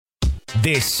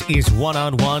This is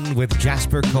One-on-One with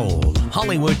Jasper Cole,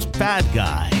 Hollywood's bad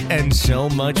guy, and so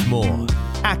much more.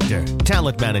 Actor,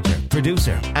 talent manager,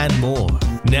 producer, and more.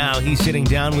 Now he's sitting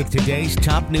down with today's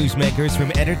top newsmakers from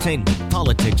entertainment,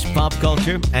 politics, pop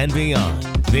culture, and beyond.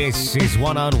 This is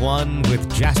One-on-One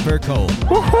with Jasper Cole.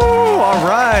 Woohoo! All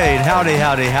right. Howdy,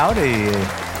 howdy,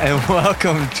 howdy. And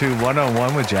welcome to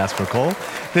One-on-One with Jasper Cole.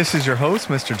 This is your host,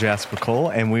 Mr. Jasper Cole,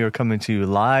 and we are coming to you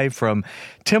live from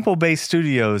Temple-based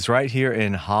studios right here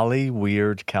in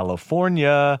Hollywood,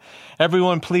 California.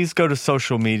 Everyone, please go to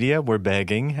social media. We're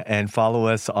begging. And follow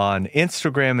us on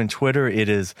Instagram and Twitter. It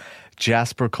is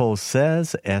Jasper Cole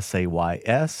Says,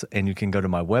 S-A-Y-S. And you can go to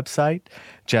my website,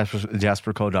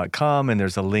 jaspercole.com, and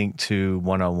there's a link to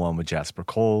One-on-One with Jasper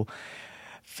Cole.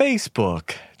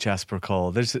 Facebook, Jasper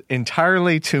Cole. There's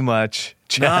entirely too much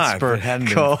Jasper if it hadn't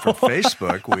Cole. been for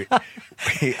Facebook,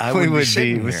 I would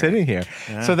be sitting here.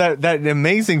 Yeah. So that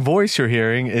amazing voice you're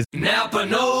hearing is Napa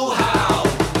Know-How.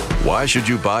 Why should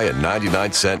you buy a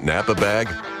 99-cent Napa bag?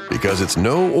 Because it's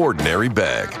no ordinary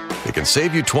bag. It can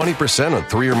save you 20% on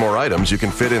 3 or more items you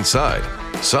can fit inside.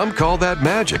 Some call that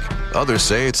magic. Others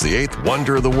say it's the 8th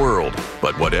wonder of the world.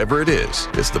 But whatever it is,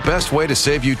 it's the best way to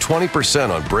save you 20%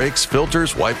 on brakes,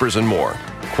 filters, wipers, and more.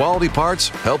 Quality parts,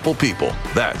 helpful people.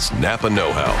 That's Napa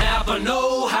Know-How. Napa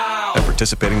Know-How. At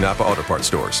participating Napa Auto Parts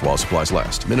stores while supplies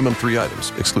last. Minimum 3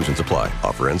 items. Exclusions apply.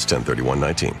 Offer ends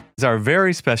 10/31/19. is our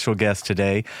very special guest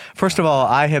today. First of all,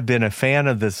 I have been a fan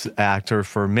of this actor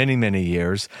for many, many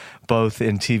years, both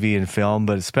in TV and film,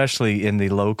 but especially in the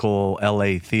local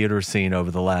LA theater scene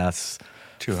over the last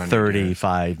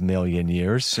 35 million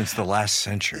years. Since the last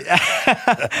century.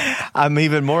 I'm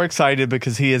even more excited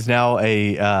because he is now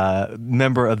a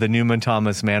member of the Newman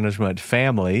Thomas Management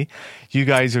family. You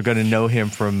guys are going to know him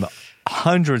from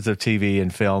hundreds of TV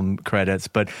and film credits,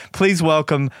 but please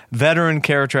welcome veteran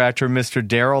character actor Mr.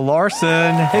 Darrell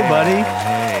Larson. Hey, buddy.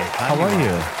 Hey. How are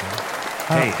you?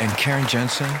 Hey, and Karen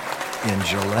Jensen in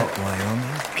Gillette,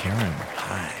 Wyoming. Karen.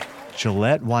 Hi.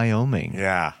 Gillette, Wyoming.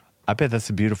 Yeah. I bet that's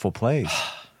a beautiful place.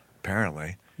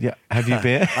 Apparently. Yeah. Have you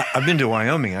been? I've been to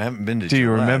Wyoming. I haven't been to Do you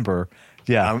Gillette. remember?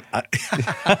 Yeah.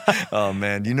 Oh,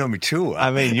 man. You know me too well.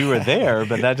 I mean, you were there,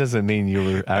 but that doesn't mean you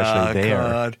were actually there.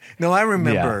 God. No, I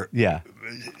remember, Yeah.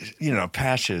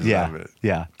 patches Yeah. of it.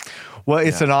 Yeah. Well,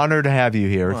 it's an honor to have you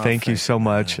here. Well, thank you so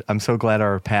much. I'm so glad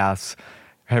our paths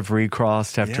have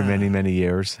recrossed after many, many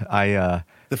years. The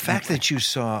fact that you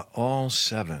saw all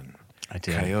 7 I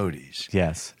did. coyotes.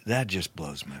 Yes. That just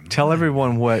blows my mind. Tell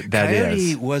everyone what that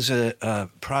is. Coyote was a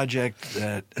project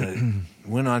that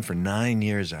went on for 9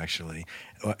 years, actually,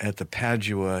 at the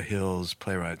Padua Hills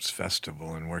Playwrights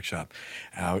Festival and Workshop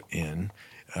out in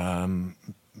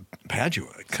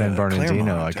Padua. San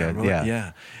Bernardino, I guess. Yeah.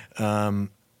 Yeah. And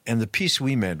the piece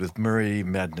we made with Murray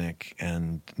Mednick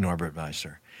and Norbert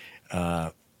Weiser,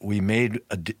 we made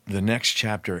the next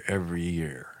chapter every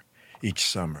year. Each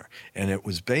summer. And it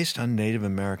was based on Native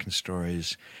American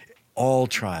stories. All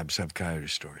tribes have coyote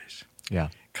stories. Yeah.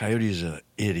 Coyote is an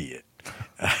idiot.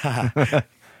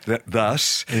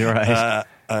 Thus, You're right.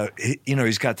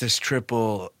 He's got this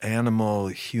triple animal,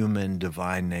 human,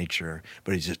 divine nature,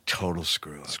 but he's a total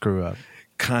screw up. Screw up.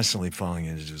 Constantly falling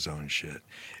into his own shit.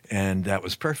 And that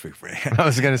was perfect for him. I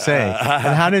was going to say,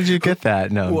 and how did you get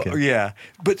that? No, I'm Well, kidding. yeah.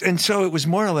 And so it was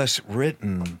more or less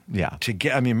written Yeah.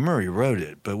 Murray wrote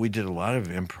it, but we did a lot of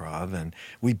improv and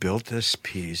we built this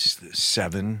piece,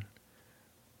 7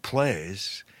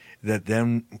 plays that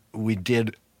then we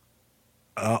did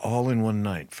all in one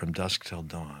night from dusk till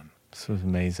dawn. This was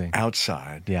amazing.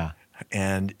 Outside. Yeah.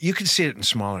 And you could see it in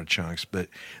smaller chunks, but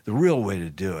the real way to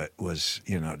do it was,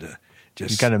 to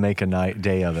just You got to make a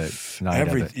day of it. Night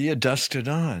of it. Yeah, dusk to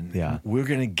dawn. Yeah. We're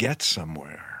going to get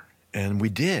somewhere. And we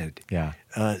did. Yeah.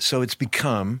 So it's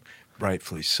become,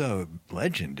 rightfully so,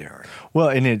 legendary. Well,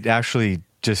 and it actually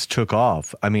just took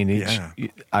off. I mean,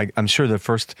 I'm sure the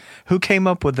first, who came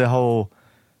up with the whole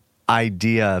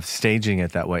idea of staging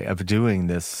it that way, of doing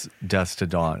this dusk to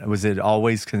dawn? Was it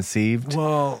always conceived?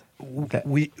 Well,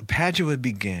 Padua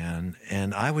began,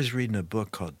 and I was reading a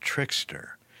book called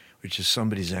Trickster, which is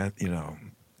somebody's,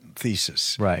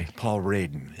 thesis. Right. Paul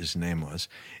Radin, his name was.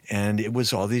 And it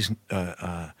was all these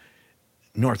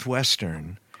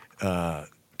Northwestern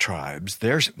tribes,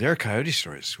 their coyote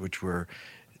stories, which were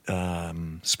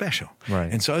special.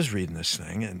 Right. And so I was reading this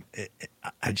thing, and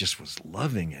I just was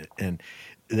loving it. And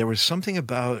there was something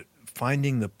about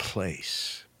finding the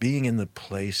place, being in the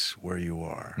place where you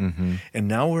are. Mm-hmm. And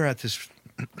now we're at this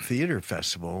theater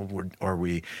festival,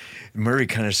 Murray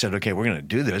kind of said, okay, we're going to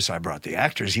do this. I brought the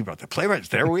actors, he brought the playwrights.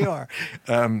 There we are.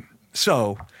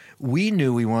 So we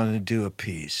knew we wanted to do a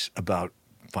piece about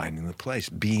finding the place,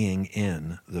 being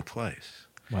in the place.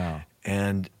 Wow.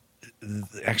 And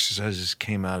the exercises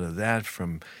came out of that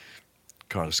from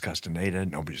Carlos Castaneda.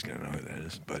 Nobody's going to know who that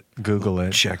is, but Google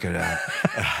it. Check it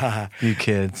out. You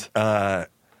kids.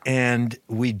 And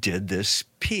we did this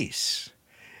piece,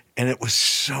 and it was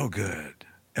so good.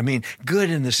 I mean, good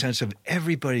in the sense of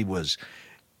everybody was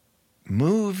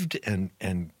moved and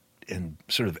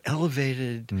sort of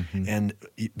elevated, and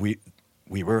we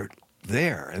were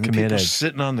there, and the people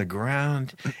sitting on the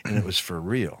ground, and it was for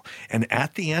real. And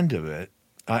at the end of it,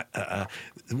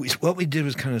 what we did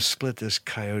was kind of split this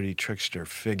coyote trickster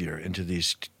figure into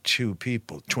these two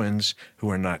people, twins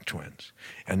who are not twins,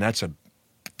 and that's a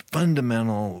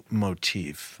fundamental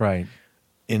motif. Right.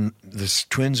 In this,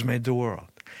 twins made the world,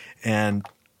 and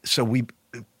so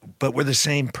but we're the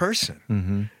same person.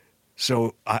 Mm-hmm.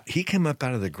 So he came up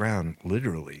out of the ground,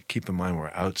 literally. Keep in mind, we're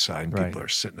outside and people are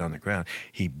sitting on the ground.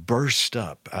 He burst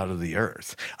up out of the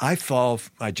earth. I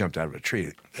jumped out of a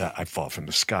tree. I fall from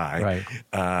the sky,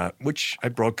 which I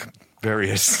broke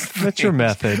various That's your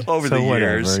method. Over the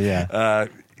years. Yeah.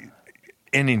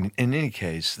 In any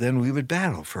case, then we would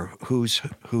battle for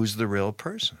who's the real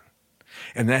person.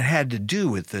 And that had to do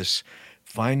with this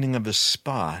finding of a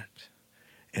spot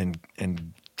and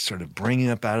sort of bringing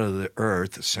up out of the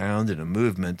earth a sound and a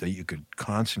movement that you could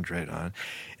concentrate on.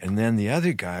 And then the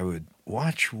other guy would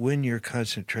watch when your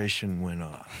concentration went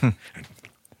off. And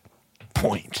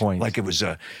point. Like it was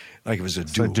a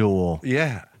duel. A duel.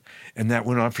 Yeah. And that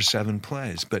went on for 7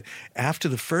 plays. But after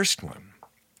the first one,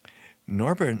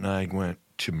 Norbert and I went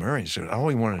to Murray and said, all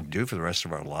we want to do for the rest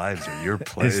of our lives are your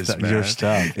plays, man. Your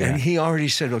stuff. Yeah. And he already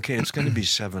said, okay, it's going to be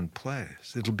 7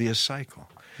 plays. It'll be a cycle.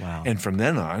 Wow. And from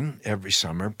then on, every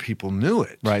summer, people knew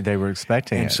it. Right, they were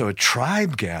expecting it. And so a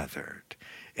tribe gathered.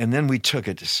 And then we took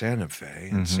it to Santa Fe.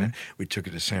 And we took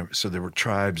it to so there were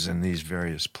tribes in these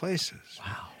various places.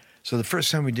 Wow. So the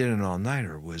first time we did an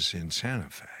all-nighter was in Santa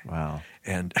Fe. Wow.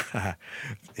 And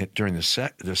during the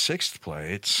sixth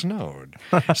play, it snowed.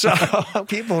 So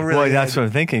people really... Well, that's what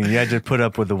I'm thinking. You had to put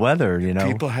up with the weather, you know.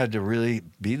 People had to really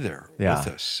be there with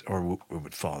us, or it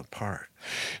would fall apart.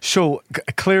 So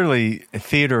clearly,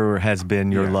 theater has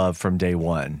been your love from day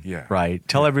one, right?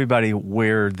 Tell everybody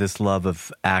where this love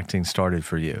of acting started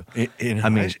for you. In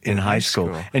high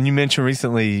school. And you mentioned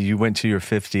recently you went to your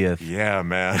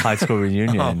 50th high school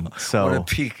reunion. So what a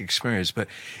peak experience. But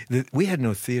we had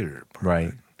no theater department.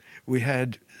 Right. We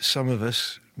had, some of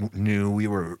us knew, we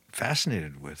were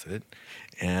fascinated with it.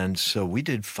 And so we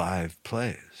did 5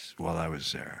 plays while I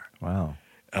was there. Wow.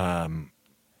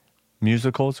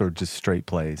 Musicals or just straight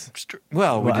plays?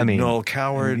 We did Noel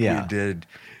Coward. We did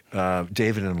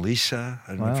David and Lisa.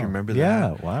 I don't know if you remember that.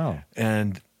 Yeah, wow.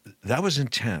 And that was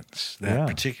intense, that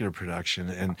particular production.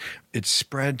 And it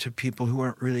spread to people who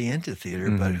weren't really into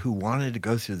theater, but who wanted to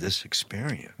go through this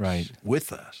experience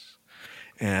with us.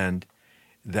 And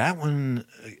that one,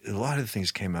 a lot of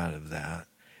things came out of that.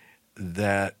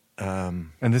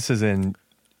 And this is in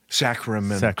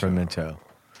Sacramento.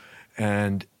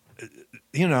 And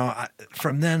you know,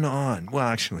 from then on, well,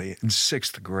 actually, in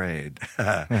 6th grade,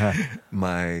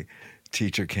 my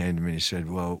teacher came to me and he said,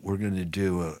 well, we're going to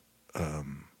do a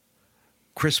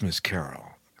Christmas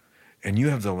carol, and you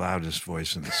have the loudest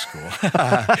voice in the school.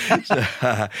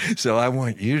 So I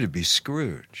want you to be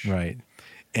Scrooge. Right.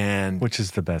 And which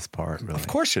is the best part, really. Of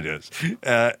course it is.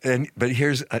 But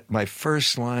here's my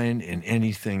first line in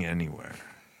Anything, Anywhere.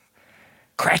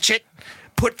 Cratchit,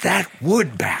 put that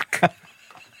wood back.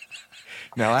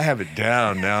 Now, I have it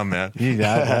down now, man.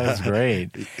 That was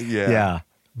great. Yeah.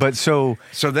 But so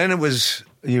then it was...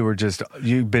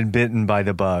 You've been bitten by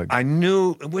the bug. I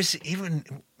knew it was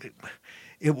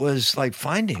like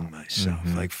finding myself,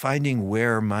 like finding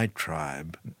where my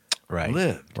tribe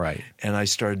lived. Right. And I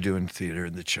started doing theater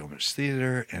in the Children's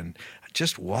Theater and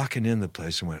just walking in the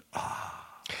place and went,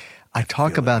 I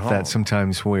talk about that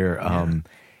sometimes where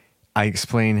I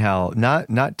explain how, not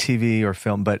TV or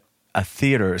film, but a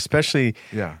theater, especially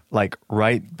like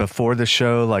right before the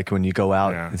show, like when you go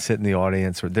out and sit in the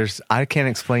audience, or I can't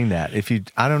explain that.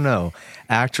 I don't know,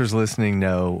 actors listening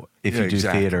know if you do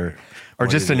theater or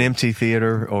just an empty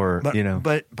theater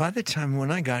But by the time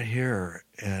when I got here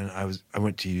and I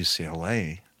went to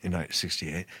UCLA in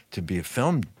 1968 to be a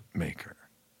filmmaker,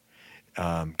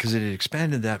 because it had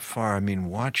expanded that far. I mean,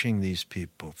 watching these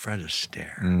people, Fred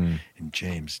Astaire and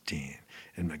James Dean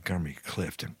and Montgomery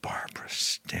Clift and Barbara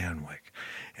Stanwyck,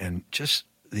 and just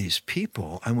these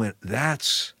people, I went,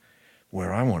 that's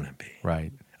where I want to be.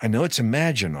 Right. I know it's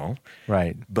imaginal,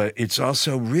 right, but it's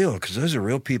also real because those are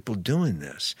real people doing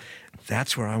this.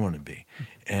 That's where I want to be.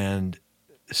 And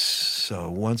so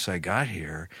once I got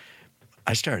here,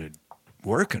 I started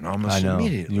working I almost know.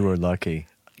 immediately. You were lucky.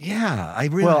 Yeah, I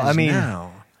realize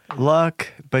now. Luck,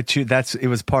 but it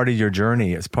was part of your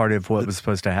journey. It's part of what was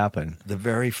supposed to happen. The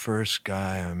very first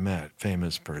guy I met,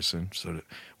 famous person,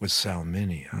 was Sal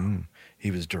Mineo.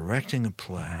 He was directing a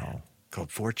play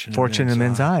called Fortune in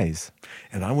Men's Eyes.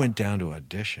 And I went down to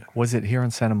audition. Was it here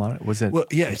in Santa Monica? Was it? Well,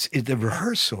 yeah, the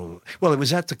rehearsal. Well, it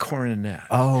was at the Coronet.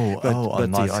 But the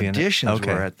auditions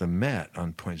were at the Met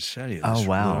on Poinsettia. Oh,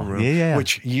 wow. Little room, Yeah.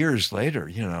 Which years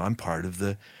later, I'm part of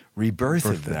the rebirth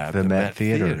of that. The Met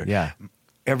Theater. Yeah.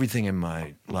 Everything in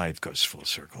my life goes full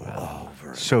circle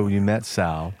over. So you met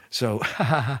Sal. So,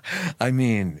 I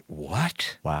mean,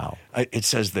 what? Wow. It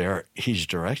says there he's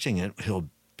directing it. He'll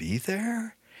be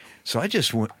there. So I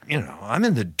just went, I'm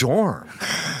in the dorm.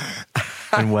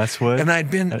 In Westwood? And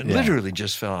I'd been literally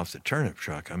just fell off the turnip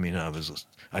truck. I mean,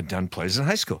 I'd done plays in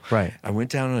high school. Right. I went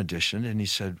down and auditioned, and he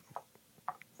said,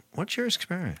 "What's your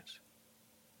experience?"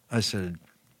 I said,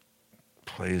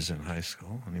 "Plays in high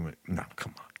school." And he went, "No,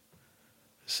 come on."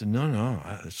 I said, no,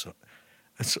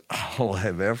 that's all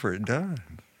I've ever done.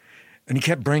 And he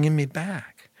kept bringing me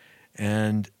back.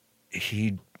 And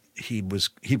he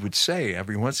would say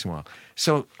every once in a while,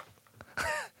 "So,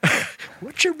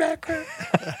 what's your background?"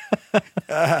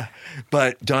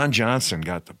 But Don Johnson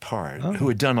got the part, who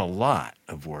had done a lot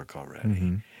of work already.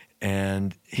 Mm-hmm.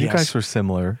 And you guys were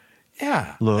similar.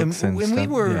 Yeah. Looks and when stuff. we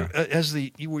were, as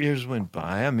the years went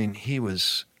by, I mean, he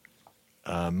was...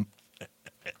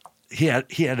 He had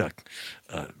a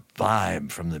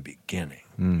vibe from the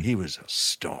beginning. He was a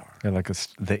star. Yeah, like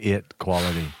the it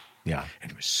quality. Yeah.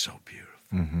 And he was so beautiful.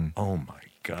 Mm-hmm. Oh my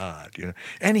God.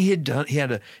 And he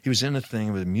was in a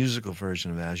thing with a musical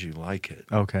version of As You Like It.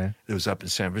 Okay. It was up in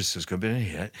San Francisco, but it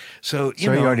hit. So he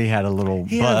already had a little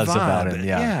buzz about it.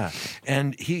 Yeah.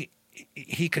 And he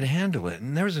could handle it.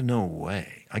 And there was no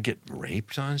way. I get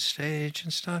raped on stage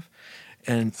and stuff.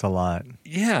 And it's a lot.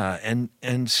 Yeah,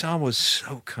 and Sal was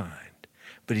so kind.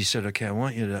 But he said, "Okay, I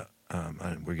want you to,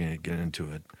 we're going to get into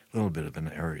a little bit of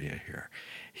an area here."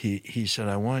 He said,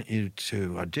 "I want you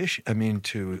to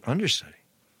to understudy."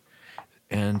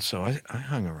 And so I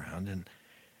hung around, and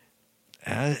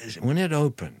when it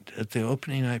opened, at the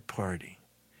opening night party,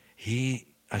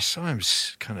 I saw him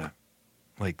kind of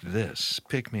like this,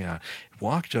 pick me out,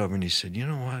 walked over and he said, "You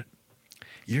know what?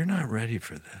 You're not ready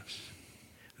for this.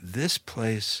 This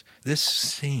place, this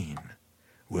scene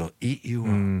will eat you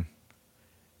up.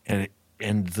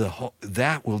 And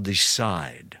that will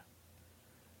decide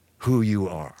who you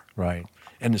are." Right.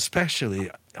 And especially,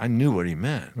 I knew what he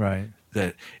meant. Right.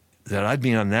 That I'd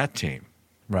be on that team.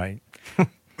 Right.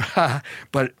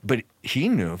 But he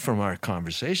knew from our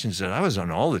conversations that I was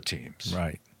on all the teams.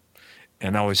 Right.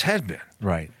 And I always had been.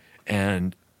 Right.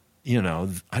 And,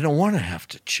 I don't want to have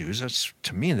to choose.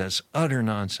 To me, that's utter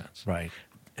nonsense. Right.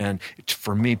 And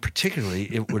for me particularly,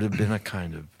 it would have been a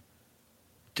kind of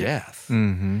death.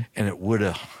 Mm-hmm. And it would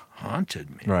have haunted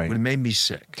me. Right. It would have made me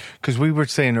sick. Because we were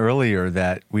saying earlier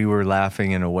that we were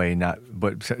laughing in a way,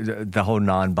 but the whole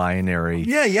non-binary,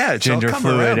 it's gender all come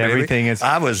fluid, around, everything baby.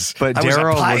 is. But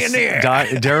Darrell was a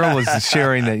pioneer. Darrell was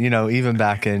sharing that even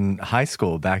back in high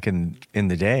school, back in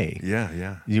the day.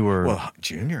 Yeah. You were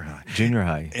junior high. Junior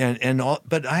high, and all.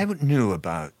 But I knew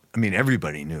about. I mean,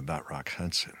 everybody knew about Rock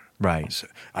Hudson. Right. So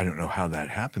I don't know how that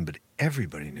happened, but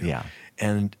everybody knew. Yeah.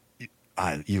 And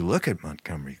you look at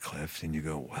Montgomery Clift and you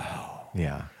go, wow.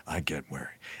 Yeah. I get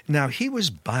where. Now, he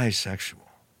was bisexual.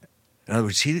 In other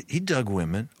words, he dug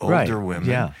women, older women.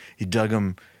 Yeah. He dug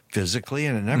them physically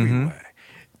and in every way.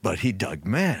 But he dug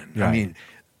men. Right. I mean,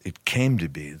 it came to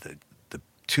be that the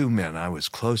two men I was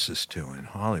closest to in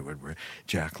Hollywood were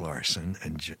Jack Larson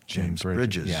and James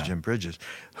Bridges. Yeah. Jim Bridges,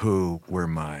 who were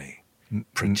my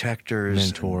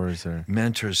protectors,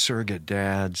 mentors, surrogate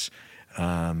dads.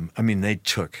 I mean, they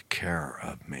took care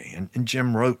of me, and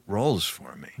Jim wrote roles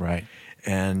for me. Right.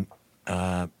 And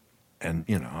I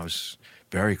was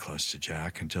very close to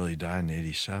Jack until he died in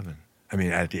 '87. I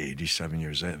mean, at 87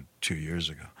 years old, 2 years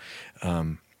ago.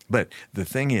 But the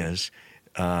thing is,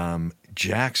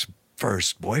 Jack's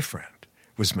first boyfriend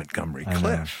was Montgomery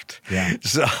Clift. Yeah.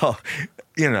 So,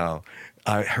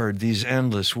 I heard these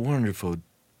endless, wonderful,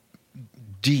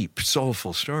 deep,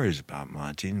 soulful stories about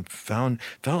Monty and felt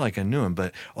like I knew him.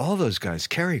 But all those guys,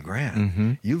 Cary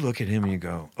Grant, you look at him and you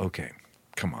go, okay,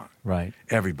 come on. Right.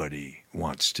 Everybody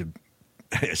wants to,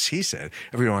 as he said,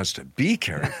 everyone wants to be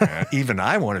Cary Grant. Even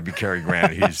I want to be Cary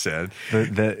Grant, he said.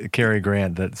 The Cary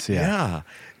Grant, that's, yeah.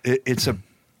 Yeah.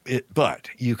 But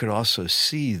you could also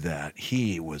see that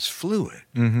he was fluid.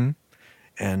 Mm-hmm.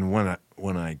 And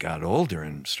when I got older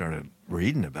and started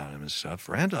reading about him and stuff,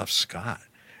 Randolph Scott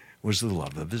was the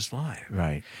love of his life.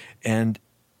 Right. And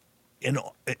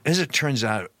as it turns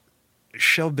out,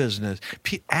 show business,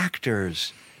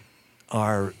 actors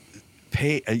are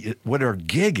what our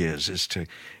gig is to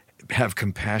have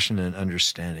compassion and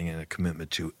understanding and a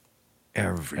commitment to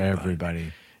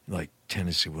everybody. Like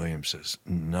Tennessee Williams says,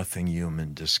 nothing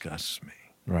human disgusts me.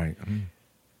 Right.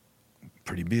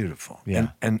 Pretty beautiful.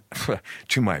 Yeah. And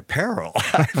to my peril,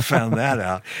 I found that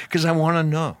out because I want to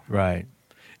know. Right.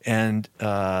 And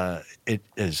it,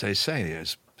 as they say,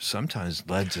 is sometimes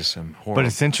led to some horrible. But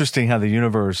it's interesting how the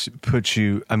universe puts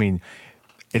you. I mean,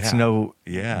 it's no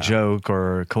joke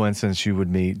or coincidence you would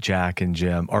meet Jack and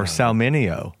Jim or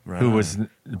Salminio, who was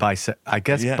bi,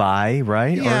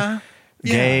 right? Yeah. Or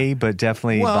gay, but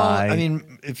definitely bi. I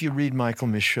mean, if you read Michael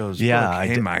Michaud's book,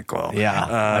 Hey Michael. Yeah,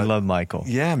 I love Michael.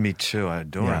 Yeah, me too. I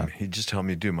adore him. He just helped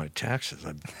me do my taxes.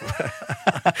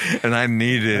 And I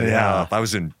needed help. I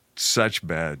was in such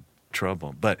bad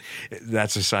trouble. But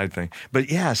that's a side thing.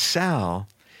 But yeah, Sal,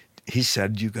 he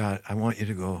said, I want you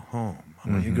to go home. I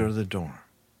want you to go to the dorm.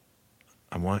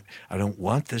 I don't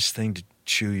want this thing to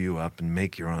chew you up and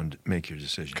make your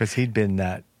decision. Because he'd been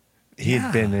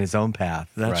in his own path.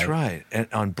 That's right. And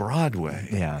on Broadway,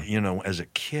 as a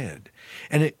kid.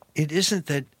 And it isn't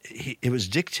that it was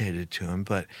dictated to him,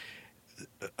 but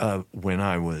when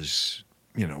I was,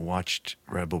 watched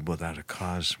Rebel Without a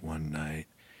Cause one night,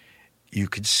 you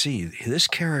could see this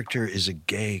character is a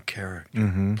gay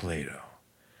character, Plato.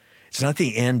 It's not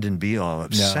the end and be all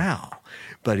of Sal,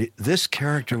 but this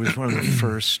character was one of the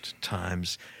first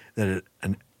times that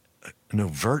an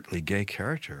overtly gay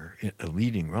character, a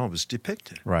leading role, was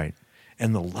depicted. Right.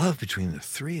 And the love between the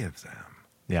three of them.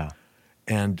 Yeah.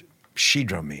 And she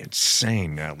drove me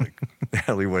insane,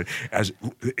 Natalie Wood. As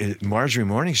Marjorie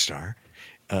Morningstar,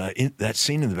 in that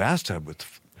scene in the bathtub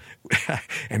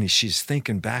and she's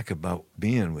thinking back about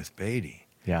being with Beatty.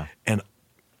 Yeah. And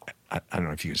I don't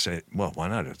know if you can say it. Well, why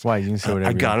not? Why? You can say whatever.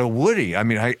 I got a Woody. I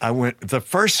mean, I went, the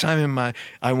first time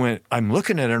I'm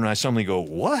looking at her and I suddenly go,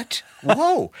 what?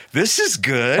 Whoa, this is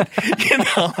good.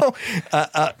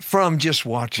 From just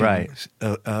watching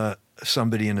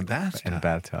somebody in a bathtub. In a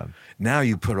bathtub. Now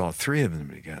you put all three of them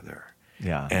together.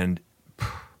 Yeah. And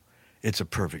it's a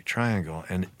perfect triangle.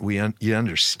 And you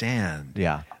understand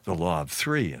the law of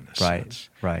three in a sense.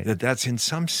 Right. That's in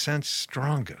some sense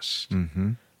strongest.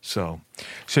 Mm-hmm. So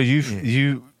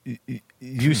you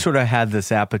sort of had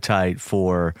this appetite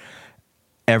for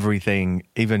everything,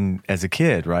 even as a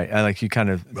kid, right? Like you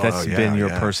kind of that's been your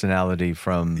personality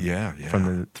from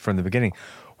the beginning,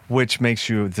 which makes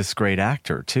you this great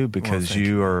actor too, because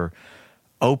you are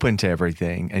open to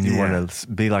everything and you want to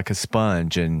be like a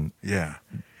sponge and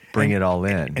bring it all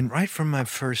in. And right from my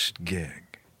first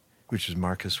gig, which was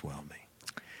Marcus Welby.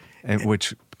 And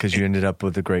because you ended up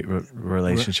with a great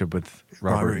relationship with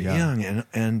Robert Young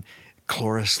and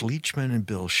Cloris Leachman and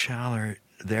Bill Schaller,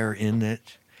 they're in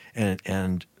it,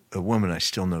 and a woman I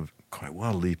still know quite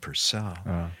well, Lee Purcell.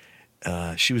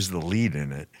 She was the lead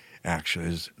in it.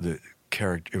 Actually,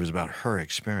 it was about her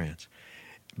experience.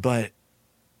 But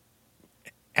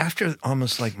after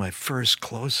almost like my first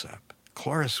close-up,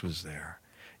 Cloris was there,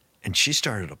 and she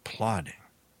started applauding.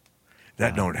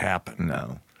 That don't happen.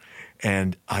 No.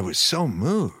 And I was so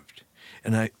moved.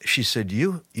 And she said,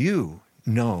 you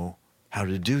know how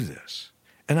to do this.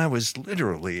 And I was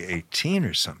literally 18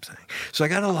 or something. So I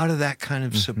got a lot of that kind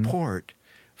of support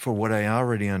for what I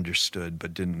already understood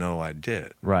but didn't know I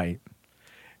did. Right.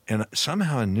 And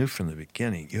somehow I knew from the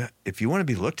beginning, if you want to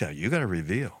be looked at, you got to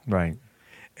reveal. Right.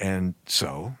 And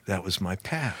so that was my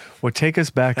path. Well, take us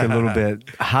back a little bit.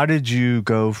 How did you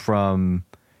go from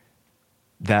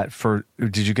that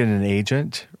did you get an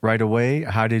agent right away?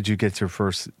 How did you get your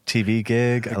first TV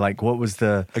gig? Like, what was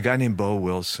a guy named Bo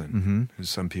Wilson, who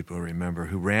some people remember,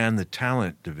 who ran the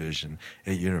talent division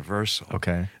at Universal.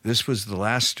 Okay. This was the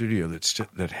last studio that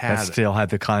still had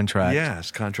the contract.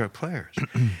 Yes, contract players.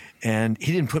 And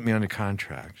he didn't put me on a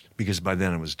contract because by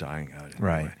then it was dying out. Anyway.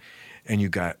 Right. And you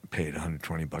got paid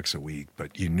 $120 a week,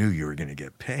 but you knew you were going to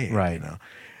get paid. Right.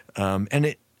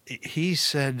 And he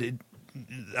said,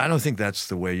 I don't think that's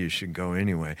the way you should go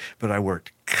anyway. But I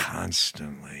worked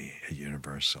constantly at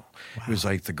Universal. Wow. It was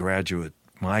like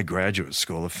my graduate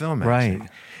school of film acting. Right.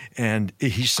 And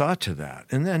he saw to that.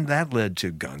 And then that led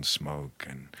to Gunsmoke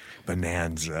and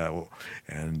Bonanza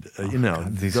and,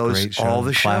 these those great shows, all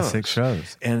the classic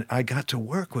shows. And I got to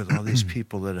work with all these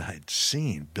people that I had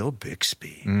seen. Bill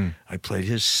Bixby. I played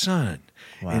his son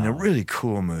in a really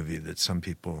cool movie that some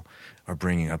people are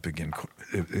bringing up again.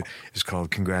 It's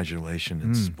called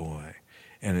Congratulations, It's Boy.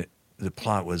 And the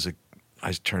plot was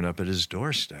I turned up at his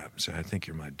doorstep and said, I think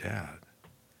you're my dad.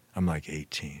 I'm like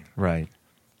 18. Right.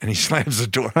 And he slams the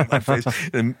door in my face.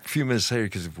 And a few minutes later,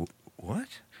 because what?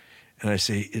 And I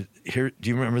say, here, do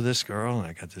you remember this girl? And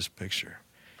I got this picture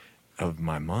of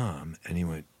my mom. And he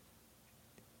went,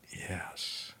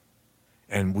 yes.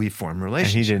 And we formed a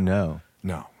relationship. And he didn't know.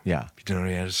 No. Yeah. He didn't know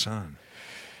he had a son.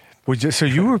 So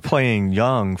you were playing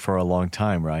young for a long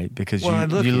time, right? Because Well,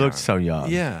 you young. looked so young.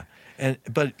 Yeah.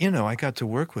 But, you know, I got to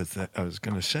work with, I was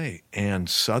going to say, Ann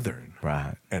Southern.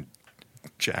 Right. And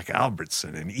Jack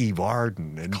Albertson and Eve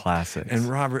Arden. And Classics. And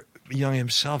Robert Young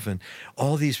himself. And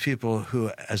all these people who,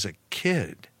 as a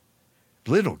kid,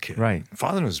 little kid. Right.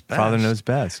 Father knows best. Father knows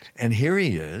best. And here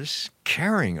he is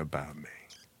caring about me.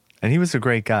 And he was a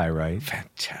great guy, right?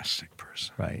 Fantastic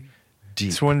person. Right. Deep.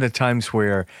 It's one of the times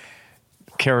where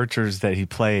characters that he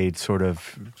played sort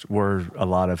of were a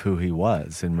lot of who he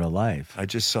was in real life. I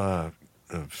just saw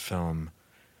a film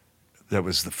that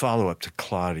was the follow-up to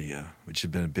Claudia, which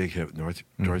had been a big hit with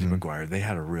Dorothy McGuire. They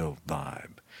had a real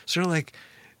vibe. Sort of like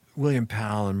William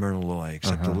Powell and Myrna Loy,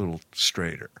 except a little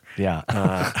straighter. Yeah.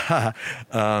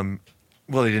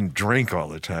 Well, they didn't drink all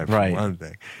the time, for Right. one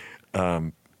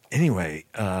thing. Anyway,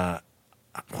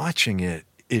 watching it,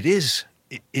 it is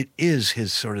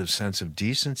his sort of sense of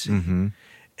decency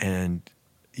and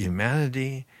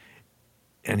humanity,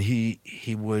 and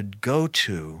he would go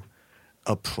to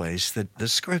a place that the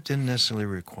script didn't necessarily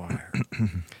require.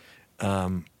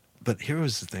 But here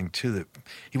was the thing too, that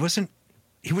he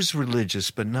was religious,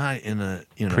 but not in a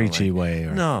Preachy way.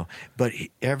 Or... No, but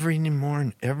every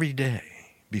morning, every day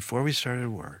before we started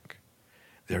work,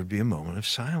 there would be a moment of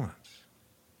silence.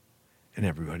 And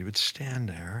everybody would stand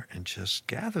there and just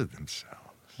gather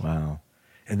themselves. Wow.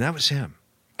 And that was him.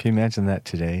 Can you imagine that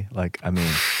today? Like, I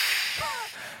mean...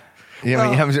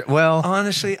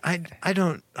 honestly,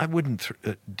 I wouldn't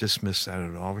dismiss that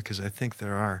at all, because I think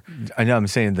there are... I know, I'm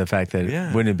saying the fact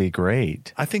that wouldn't it be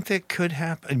great? I think that could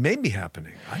happen. It may be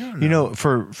happening. I don't know. You know,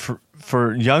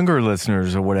 for younger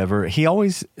listeners or whatever,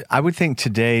 I would think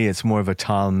today it's more of a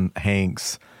Tom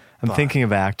Hanks. I'm thinking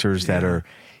of actors that are...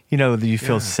 that you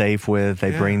feel safe with.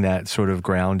 They bring that sort of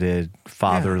grounded,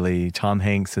 fatherly. Tom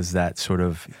Hanks is that sort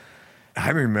of...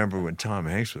 I remember when Tom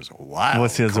Hanks was a wild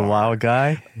Was he a wild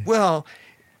guy? Well,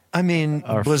 I mean,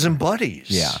 bosom buddies.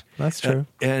 Yeah, that's true.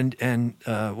 And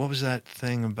what was that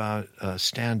thing about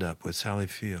stand-up with Sally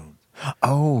Field?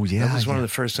 Oh, yeah. That was one of the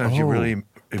first times you really emerged.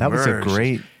 That was a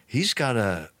great... He's got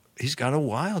a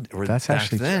wild... Or that's back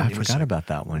actually... then, I forgot about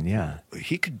that one, yeah.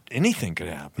 Anything could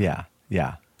happen. Yeah.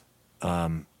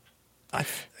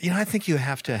 I think you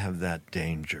have to have that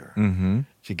danger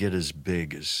to get as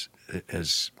big as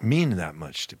mean that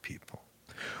much to people.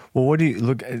 Well, what do you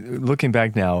looking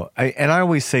back now? I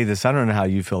always say this. I don't know how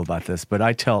you feel about this, but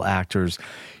I tell actors,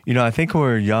 I think when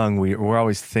we're young, we're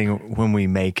always thinking when we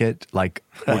make it, like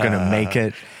we're going to make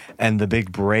it, and the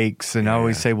big breaks. And I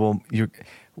always say, well,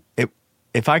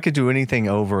 if I could do anything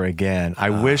over again, I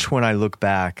wish when I look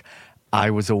back,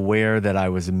 I was aware that I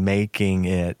was making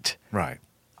it right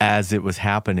as it was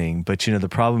happening. But the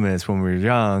problem is when we're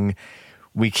young,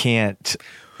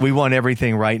 we want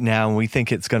everything right now, and we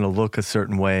think it's going to look a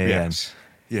certain way. Yes.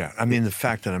 Yeah. I mean, the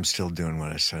fact that I'm still doing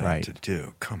what I set out to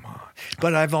do, come on.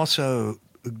 But I've also,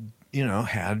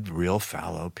 had real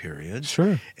fallow periods.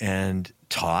 Sure. And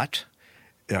taught.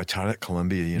 I taught at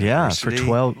Columbia University. Yeah,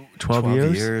 for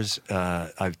 12 years.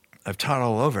 I've taught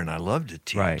all over, and I love to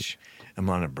teach. Right. I'm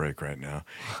on a break right now.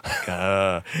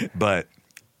 But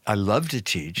I love to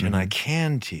teach, and I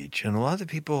can teach. And a lot of the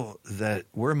people that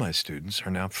were my students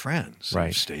are now friends. Right.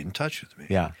 Who've stayed in touch with me.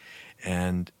 Yeah.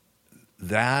 And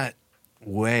that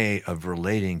way of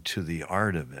relating to the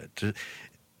art of it,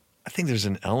 I think there's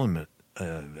an element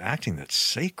of acting that's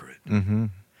sacred. Mm-hmm.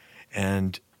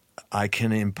 And I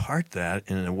can impart that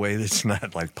in a way that's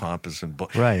not like pompous and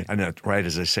right. I know, right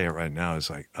as I say it right now, it's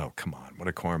like, oh, come on, what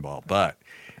a cornball. But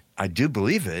I do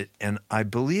believe it, and I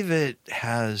believe it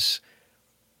has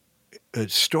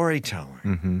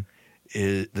storytelling.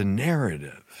 The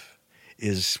narrative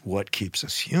is what keeps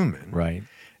us human. Right.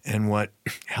 And what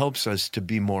helps us to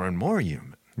be more and more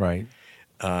human. Right.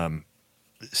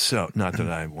 So, not that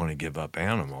I want to give up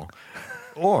animal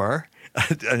or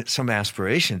some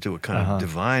aspiration to a kind of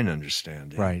divine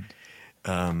understanding. Right.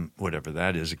 Whatever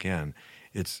that is, again,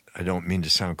 I don't mean to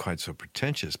sound quite so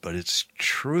pretentious, but it's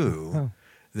true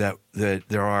that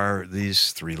there are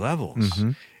these three levels.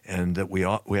 And that we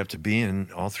have to be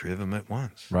in all three of them at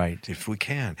once. Right. If we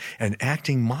can. And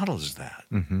acting models that.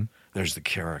 There's the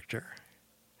character,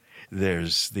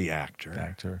 there's the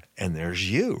actor, and there's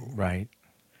you. Right.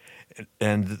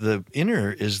 And the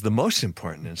inner is the most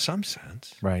important in some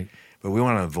sense. Right. But we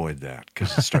want to avoid that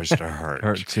because it starts to hurt.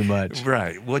 Hurt too much.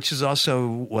 Right. Which is also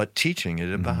what teaching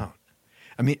is about.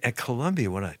 I mean, at Columbia,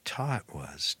 what I taught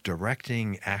was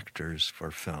directing actors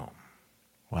for film,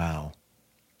 Wow.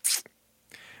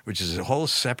 which is a whole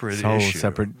separate It's a whole issue.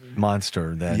 separate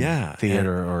monster than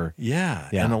theater or... Yeah.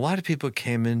 Yeah. And a lot of people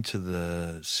came into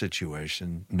the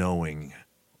situation knowing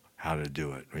how to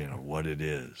do it, what it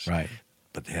is. Right.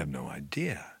 But they have no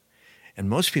idea. And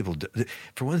most people,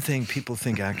 for one thing, people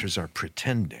think actors are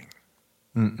pretending.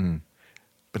 Mm-mm.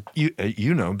 But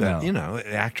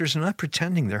actors are not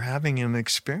pretending. They're having an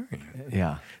experience.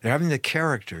 Yeah. They're having the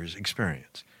character's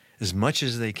experience as much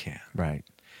as they can. Right.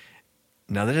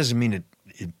 Now, that doesn't mean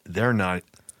they're not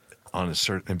on a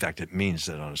certain, in fact, it means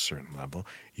that on a certain level,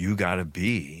 you got to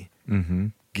be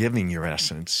giving your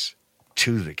essence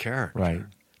to the character. Right.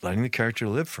 Letting the character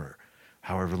live for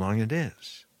however long it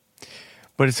is.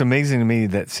 But it's amazing to me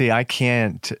that, I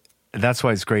can't, that's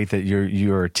why it's great that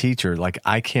you're a teacher. Like,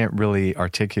 I can't really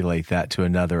articulate that to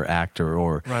another actor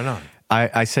or. Right on.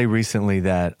 I say recently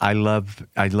that I love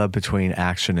between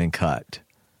action and cut.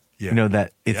 Yeah.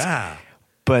 That it's,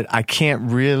 but I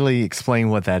can't really explain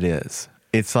what that is.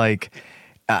 It's like,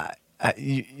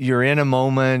 you're in a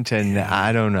moment and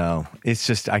I don't know. It's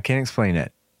just, I can't explain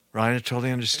it. Right, I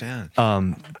totally understand.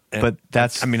 But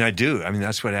that's... I do.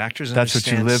 That's what actors that's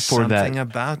understand. What you live for. Something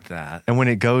about that. And when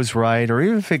it goes right, or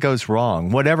even if it goes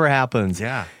wrong, whatever happens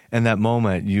in that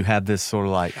moment, you have this sort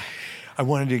of like... I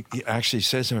wanted to actually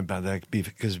say something about that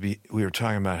because we were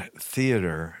talking about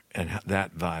theater and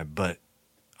that vibe, but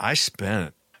I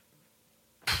spent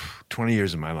 20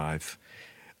 years of my life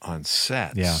on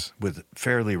sets with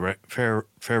fair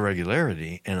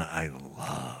regularity, and I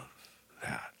love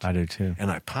that. I do too.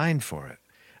 And I pined for it.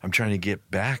 I'm trying to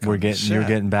get back. You're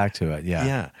getting back to it. Yeah.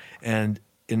 Yeah. And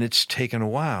it's taken a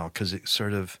while because it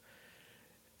sort of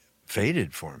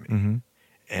faded for me. Mm-hmm.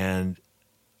 And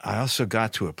I also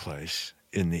got to a place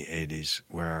in the 80s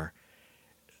where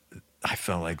I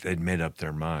felt like they'd made up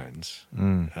their minds.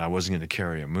 I wasn't going to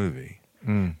carry a movie.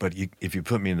 But if you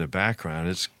put me in the background,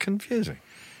 it's confusing.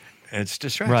 It's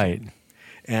distracting. Right.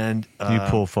 And you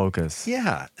pull focus.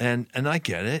 Yeah. And I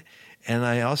get it. And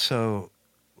I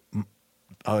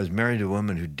was married to a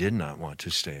woman who did not want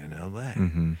to stay in L.A.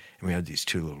 And we had these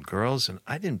two little girls, and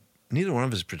neither one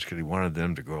of us particularly wanted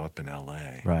them to grow up in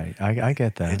L.A. Right. I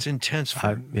get that. It's intense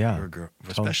for a girl.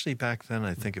 Especially back then,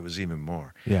 I think it was even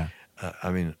more. Yeah.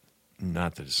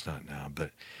 Not that it's not now,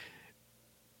 but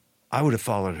I would have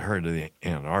followed her to the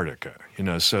Antarctica,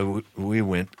 so we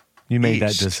went You made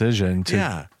east. that decision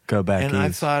to go back and east. I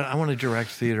thought, I want to direct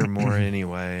theater more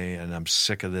anyway, and I'm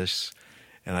sick of this,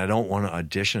 and I don't want to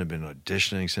audition. I've been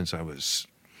auditioning since I was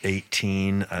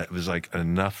 18. It was like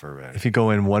enough already. If you go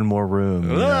in one more room.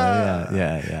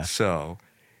 Yeah. So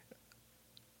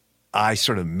I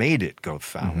sort of made it go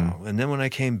fallow. And then when I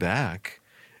came back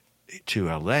to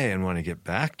L.A. and want to get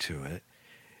back to it,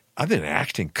 I've been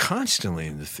acting constantly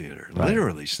in the theater,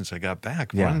 literally since I got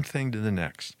back, one thing to the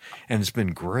next. And it's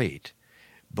been great.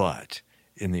 But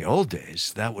in the old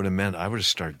days, that would have meant I would have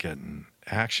started getting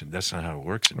action. That's not how it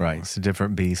works anymore. Right. It's a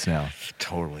different beast now.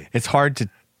 Totally. It's hard to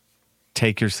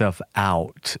take yourself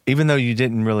out, even though you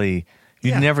didn't really,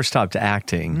 you never stopped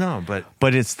acting. No,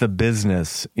 but it's the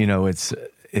business,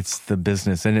 it's the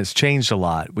business, and it's changed a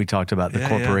lot. We talked about the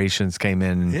corporations came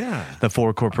in. The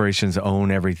 4 corporations own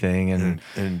everything,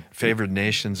 and favored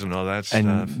nations and all that stuff.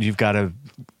 And you've got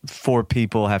 4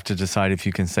 people have to decide if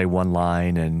you can say one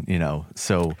line, and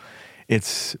so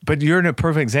it's. But you're in a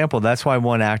perfect example. That's why I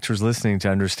want actors listening to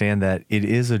understand that it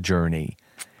is a journey.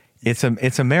 It's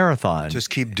a marathon. Just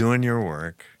keep doing your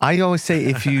work. I always say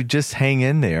if you just hang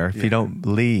in there, if you don't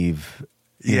leave,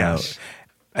 you know.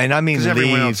 And I mean, because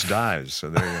everyone else dies. So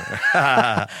there you go.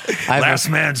 Last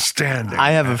man standing.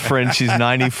 I have a friend. She's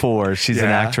 94. She's an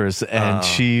actress, and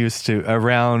she used to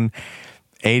around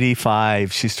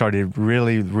 85. She started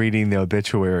really reading the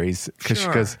obituaries because she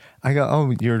goes. I go,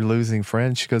 "Oh, you're losing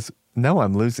friends." She goes, "No,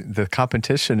 I'm losing. The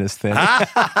competition is thin."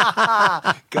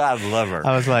 God love her.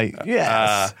 I was like,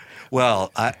 "Yes."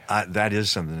 Well, I that is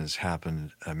something that's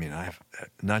happened. I mean, I've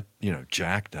not.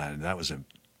 Jack died. That was a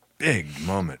big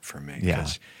moment for me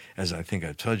because, as I think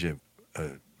I told you,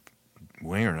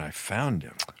 Winger and I found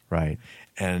him. Right.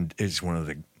 And it's one of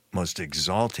the most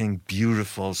exalting,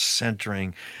 beautiful,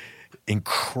 centering,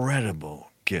 incredible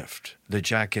gift that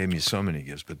Jack gave me. So many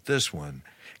gifts, but this one,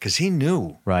 because he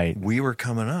knew we were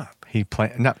coming up. He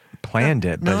not planned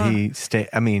it, but he stayed.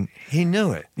 I mean, he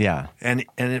knew it. Yeah. And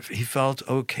if he felt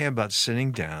okay about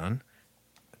sitting down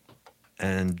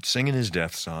and singing his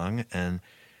death song, and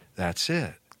that's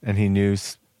it. And he knew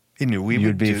we you'd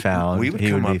would be found. We would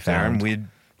he come would be up there found. and we'd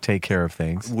take care of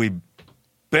things. We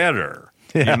better.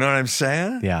 You know what I'm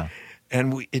saying? Yeah.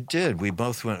 And it did. We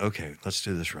both went, okay, let's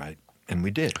do this right. And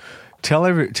we did. Tell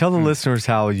the listeners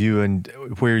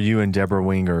where you and Deborah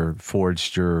Winger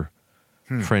forged your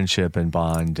friendship and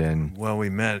bond. And Well, we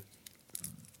met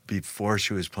before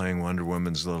she was playing Wonder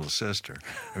Woman's little sister.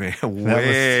 I mean,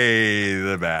 way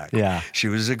the back. Yeah. She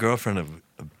was a girlfriend of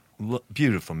a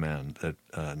beautiful man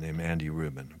named Andy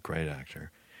Rubin, a great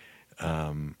actor.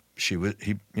 The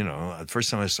first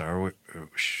time I saw her,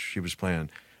 she was playing.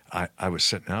 I was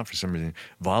sitting out for some reason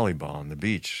volleyball on the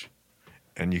beach,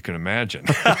 and you can imagine.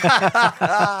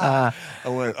 I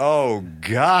went, "Oh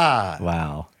God!"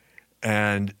 wow.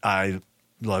 And I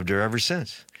loved her ever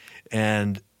since.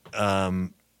 And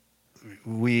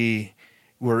we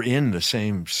were in the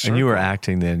same circle. And you were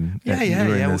acting then. Yeah. You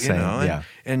were in the same,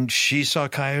 and she saw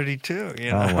Coyote too.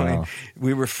 You know, Oh, wow. I mean,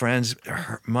 we were friends.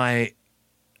 My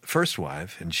first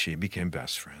wife and she became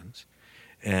best friends,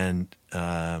 and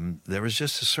there was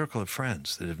just a circle of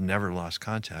friends that have never lost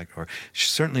contact. Or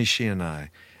certainly she and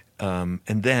I. And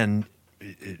then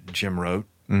Jim wrote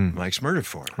Mike's Murder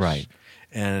for us, Right.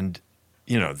 And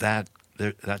that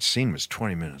scene was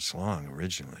 20 minutes long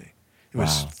originally. It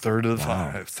was Wow.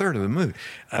 third of the movie,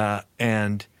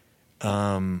 and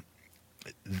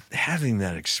having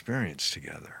that experience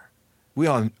together, we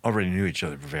all already knew each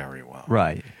other very well,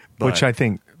 Right. But- Which I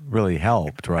think really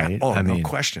helped, right? Oh, I mean, no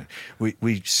question.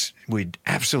 We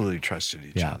absolutely trusted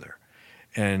each Yeah. other,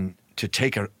 and to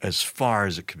take it as far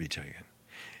as it could be taken.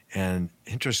 And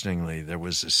interestingly, there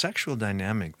was a sexual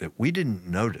dynamic that we didn't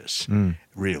notice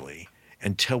really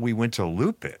until we went to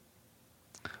loop it.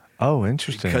 Oh,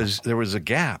 interesting. Because there was a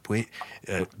gap. We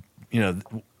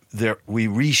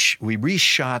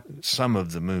reshot some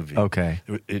of the movie. Okay.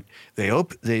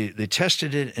 They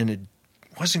tested it and it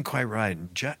wasn't quite right.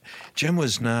 And Jim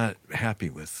was not happy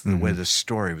with the way the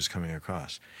story was coming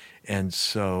across, and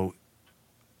so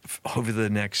over the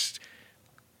next,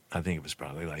 I think it was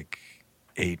probably like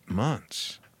 8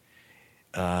 months,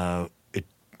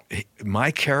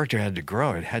 my character had to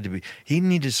grow. It had to be. He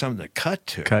needed something to cut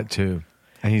to.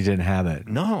 And he didn't have it.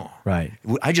 No. Right.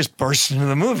 I just burst into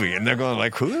the movie, and they're going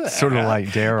like, who the Sort of heck?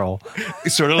 like Darrell.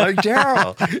 Sort of like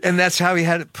Darrell. And that's how he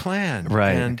had it planned.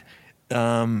 Right.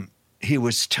 And he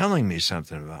was telling me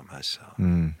something about myself,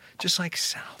 just like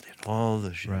Sal did all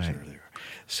the shows Right. earlier,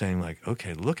 saying like,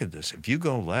 okay, look at this. If you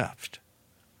go left,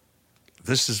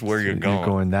 this is where you're going. You're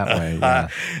going that way, yeah.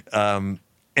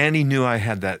 And he knew I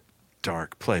had that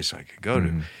dark place I could go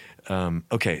to.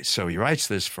 Okay, so he writes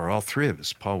this for all three of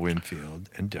us, Paul Winfield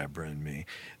and Deborah and me.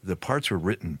 The parts were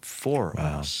written for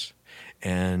us.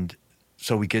 And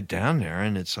so we get down there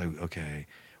and it's like, okay,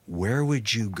 where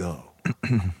would you go,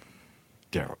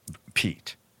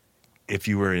 Pete, if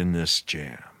you were in this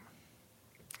jam?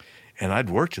 And I'd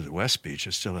worked at the West Beach.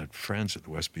 I still had friends at the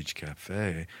West Beach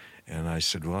Cafe. And I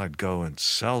said, well, I'd go and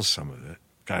sell some of it.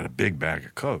 Got a big bag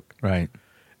of Coke. Right.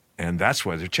 And that's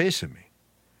why they're chasing me.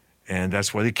 And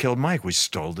that's why they killed Mike. We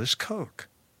stole this Coke.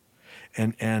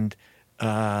 And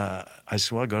I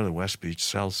said, well, I'll go to the West Beach,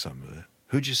 sell some of it.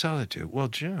 Who'd you sell it to? Well,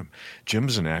 Jim.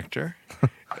 Jim's an actor.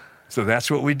 So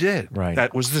that's what we did. Right.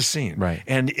 That was the scene. Right.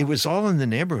 And it was all in the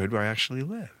neighborhood where I actually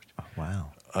lived. Oh,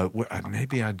 wow.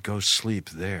 Maybe I'd go sleep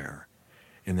there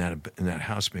in that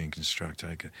house being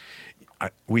constructed.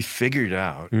 We figured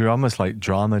out. You're almost like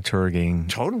dramaturging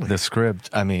Totally. the script.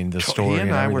 I mean, the story. He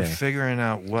and I were everything. figuring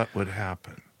out what would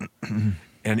happen,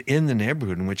 and in the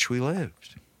neighborhood in which we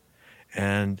lived,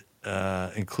 and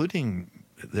including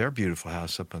their beautiful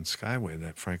house up on Skyway,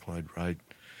 that Frank Lloyd Wright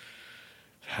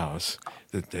house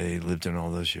that they lived in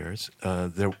all those years.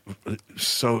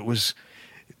 So it was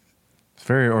It's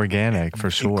very organic, for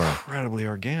sure. incredibly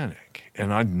organic,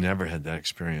 and I've never had that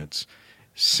experience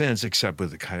since, except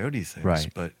with the Coyote things.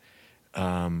 Right. But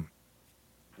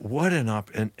what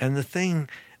an and the thing,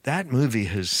 that movie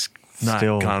has not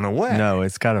Still gone away. No,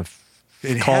 it's got a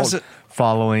It cult has a-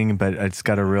 following, but it's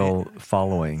got a real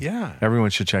following. Yeah. Everyone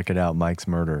should check it out, Mike's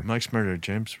Murder. Mike's Murder,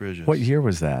 James Bridges. What year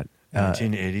was that?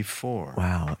 1984.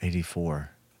 Wow,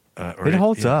 84. Or It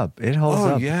holds up. It holds Oh,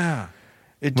 up. yeah.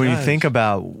 It When does. you think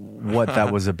about what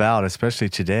that was about, especially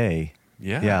today.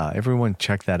 Yeah. Yeah, everyone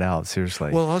check that out,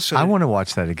 seriously. Well, also- I want to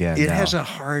watch that again. It now. has a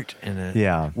heart in it.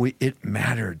 Yeah. It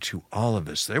mattered to all of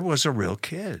us. There was a real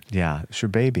kid. Yeah, it's your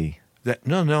baby.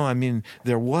 No, I mean,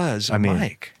 there was a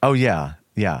Mike Oh, yeah,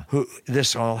 yeah. who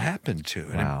this all happened to.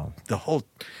 And Wow. the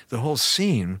whole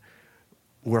scene,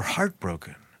 we're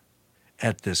heartbroken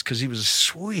at this because he was a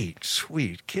sweet,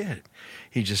 sweet kid.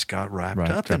 He just got wrapped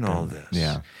up in all this.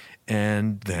 Yeah.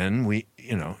 And then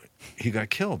he got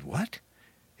killed. What?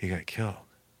 He got killed.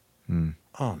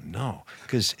 Oh, no.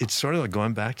 Because it's sort of like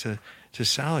going back to to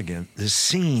Sal again, the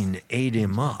scene ate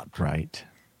him up. Right.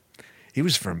 He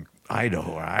was from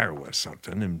Idaho or Iowa or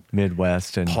something, and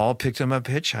Midwest. And Paul picked him up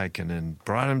hitchhiking and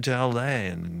brought him to L.A.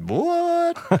 And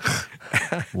what?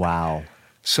 wow.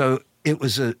 So it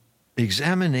was an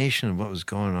examination of what was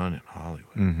going on in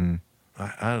Hollywood. Mm-hmm. I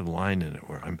had a line in it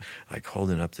where I'm like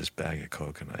holding up this bag of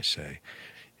Coke and I say,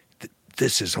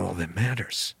 this is all that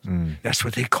matters. That's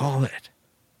what they call it.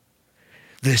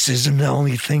 This isn't the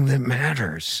only thing that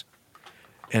matters.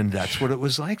 And that's what it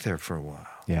was like there for a while.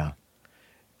 Yeah.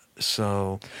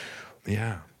 So,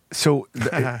 yeah. So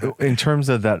in terms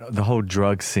of that, the whole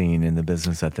drug scene in the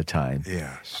business at the time.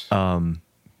 Yes.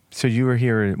 So you were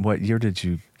here, what year did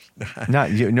you,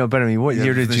 not you, no, but I mean, what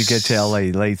year did you get to LA?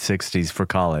 Late 60s for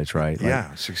college, right? Like,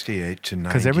 yeah, 68 to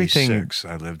 96. 'cause everything,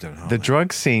 I lived in Hollywood. the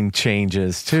drug scene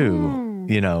changes too,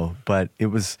 you know, but it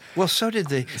was Well, so did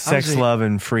the sex, love,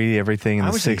 and free, everything in I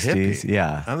the was a 60s. hippie.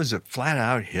 Yeah. I was a flat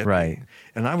out hippie. Right.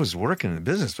 And I was working in the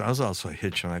business, but I was also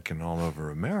hitchhiking all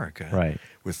over America. Right.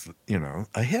 With, you know,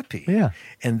 a hippie. Yeah.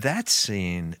 And that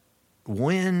scene,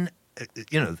 when,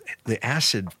 you know, the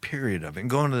acid period of it,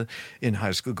 in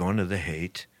high school, going to the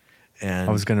Haight. And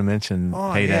I was going to mention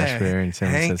Haight-Ashbury in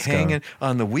San Francisco. Hanging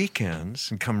on the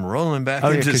weekends and come rolling back. Oh,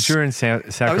 yeah, into because you're in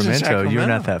Sacramento. You're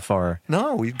not that far.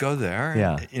 No, we'd go there.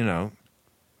 Yeah. And, you know,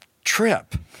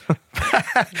 trip.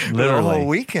 Literally. The whole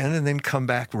weekend and then come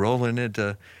back rolling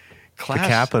into class. The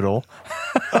capital.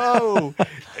 Oh,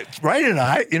 right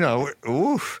at you know,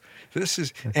 oof.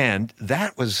 And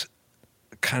that was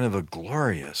kind of a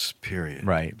glorious period.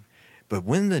 Right. But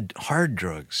when the hard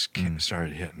drugs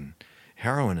started hitting,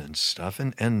 heroin and stuff,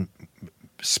 and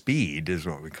speed is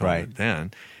what we call it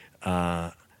then,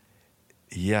 the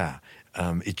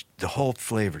whole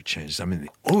flavor changed. I mean,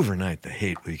 overnight, the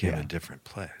Haight became a different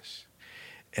place.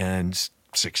 And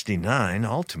 69,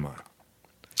 Altamont.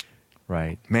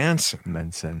 Right.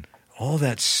 Manson. All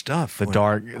that stuff.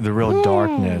 The real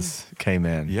darkness came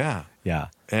in. Yeah. Yeah.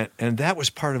 And that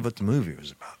was part of what the movie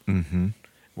was about. Mm-hmm.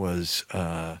 Was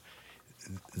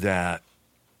that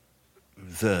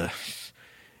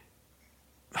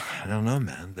I don't know,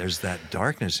 man. There's that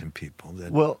darkness in people.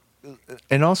 Well,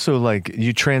 and also like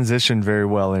you transitioned very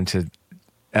well into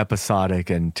episodic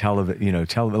and television. You know,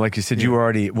 like you said, you were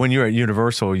already when you were at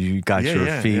Universal, you got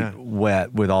your feet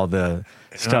wet with all the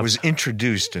stuff. And I was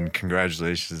introduced, and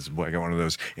congratulations, I got one of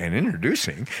those. And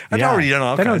introducing, I'd already done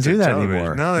all they kinds don't do of that television.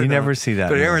 anymore. No, you never see that.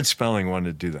 But anymore. Aaron Spelling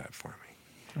wanted to do that for me.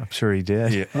 I'm sure he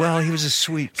did. Yeah. Well, he was a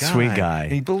sweet guy. Sweet guy.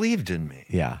 And he believed in me.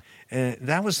 Yeah. And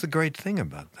that was the great thing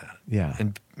about that. Yeah.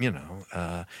 And, you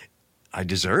know, I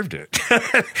deserved it.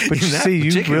 But you see,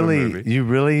 you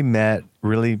really met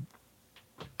really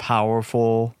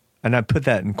powerful, and I put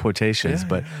that in quotations,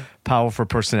 but powerful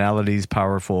personalities,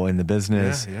 powerful in the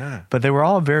business. Yeah. But they were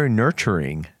all very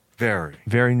nurturing. Very.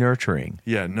 Very nurturing.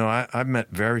 Yeah. No, I've met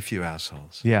very few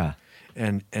assholes. Yeah.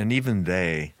 And even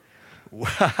they.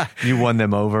 You won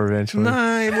them over eventually? No,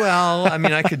 well, I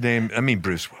mean, I could name,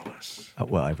 Bruce Willis.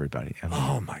 Well, everybody. I mean,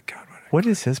 Oh, my God. what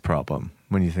is his problem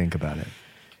when you think about it?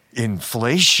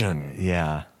 Inflation.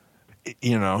 Yeah.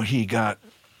 You know, he got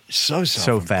so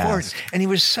fast. And he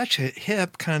was such a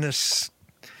hip, kind of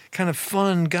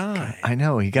fun guy. I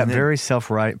know. He got very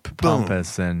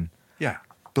pompous and... Yeah,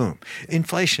 boom.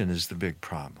 Inflation is the big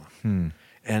problem.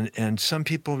 And some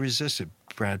people resist it.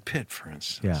 Brad Pitt, for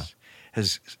instance,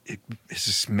 has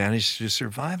managed to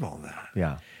survive all that.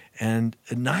 Yeah. And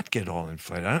not get all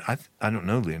inflated. I don't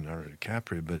know Leonardo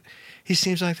DiCaprio, but he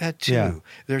seems like that too. Yeah.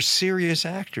 They're serious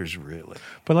actors, really.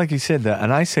 But like you said,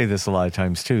 and I say this a lot of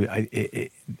times too,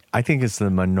 I think it's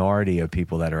the minority of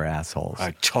people that are assholes.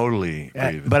 I totally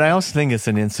agree with But that. I also think it's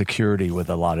an insecurity with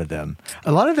a lot of them.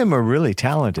 A lot of them are really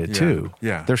talented too.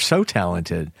 Yeah. They're so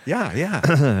talented.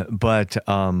 Yeah. But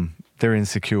they're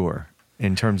insecure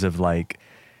in terms of like...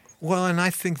 Well, and I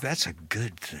think that's a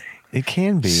good thing. It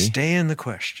can be. Stay in the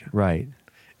question. Right.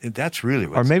 That's really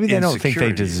what. Or maybe they don't think they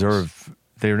insecurity is. deserve...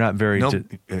 They're not very...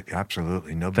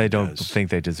 Absolutely. Nobody they don't does. think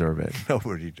they deserve it.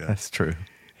 Nobody does. That's true.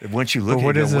 Once you look But at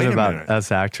what it, is wait it a about minute.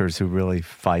 us actors who really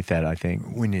fight that, I think?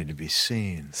 We need to be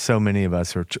seen. So many of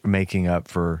us are making up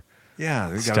for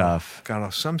They stuff.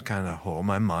 Got some kind of hole.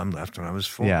 My mom left when I was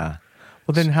 4. Yeah.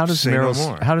 Well, then how does Say no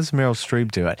Meryl more.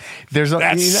 Streep do it?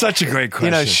 That's such a great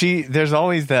question. You know, there's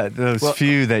always those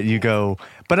few that you go,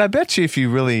 but I bet you if you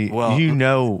really, I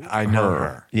know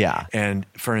her. Yeah. And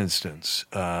for instance,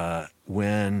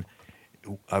 when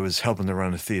I was helping to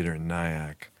run a theater in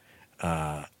Nyack,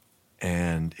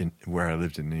 and where I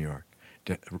lived in New York,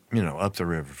 up the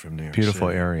river from New York Beautiful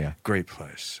City. area. Great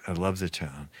place. I love the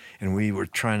town. And we were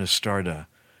trying to start a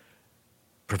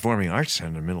performing arts center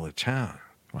in the middle of town.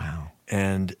 Wow.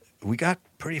 And we got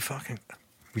pretty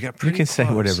You can say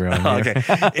close. whatever on here.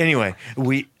 Okay. Anyway,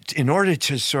 in order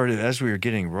to sort of, as we were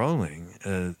getting rolling,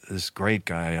 this great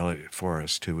guy, Elliot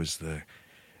Forrest, who was a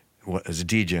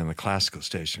DJ on the classical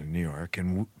station in New York,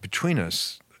 and between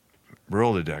us,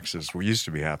 Rolodexes were used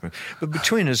to be happening, but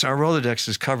between us, our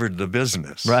Rolodexes covered the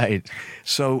business. Right.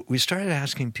 So we started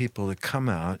asking people to come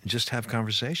out and just have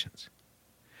conversations.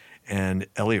 And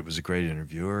Elliot was a great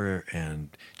interviewer,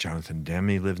 and Jonathan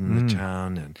Demme lived in the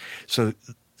town, and so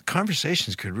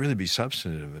conversations could really be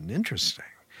substantive and interesting.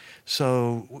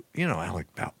 So, Alec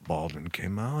Baldwin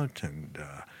came out, and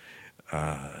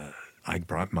I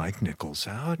brought Mike Nichols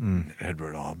out, and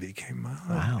Edward Albee came out.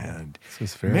 Wow. And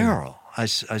This is very... Meryl, I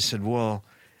said, well,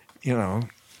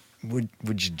 would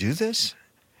you do this?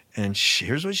 And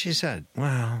here's what she said.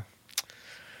 Well,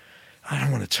 I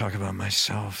don't want to talk about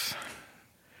myself.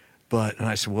 And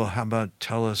I said, well, how about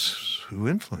tell us who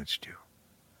influenced you?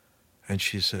 And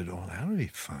she said, oh, that would be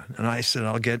fun. And I said,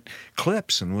 I'll get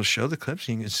clips, and we'll show the clips,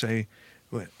 and you can say,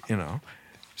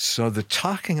 So the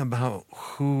talking about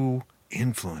who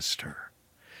influenced her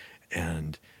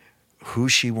and who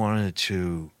she wanted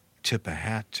to tip a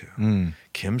hat to,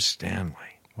 Kim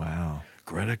Stanley. Wow.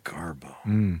 Greta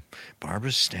Garbo,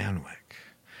 Barbara Stanwyck,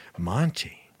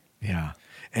 Monty. Yeah.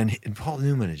 And Paul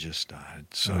Newman had just died.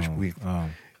 So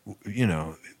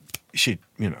she,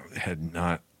 had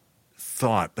not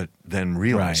thought, but then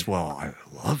realized, Right. well, I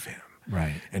love him.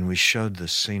 Right. And we showed the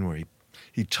scene where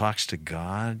he talks to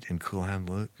God in Cool Hand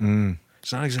Luke.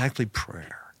 It's not exactly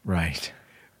prayer, Right.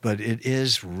 but it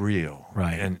is real.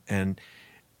 Right.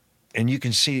 And you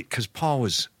can see, because Paul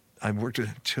was, I worked with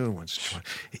him too once or twice.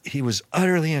 He was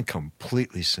utterly and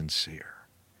completely sincere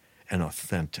and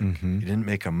authentic. He didn't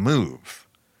make a move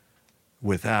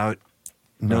without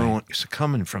knowing,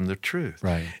 coming from the truth.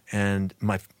 Right. And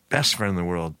my best friend in the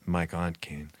world, Mike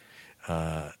Ontkeen,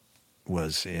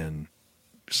 was in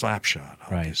Slapshot,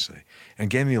 obviously, and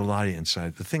gave me a lot of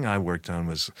insight. The thing I worked on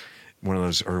was one of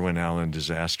those Irwin Allen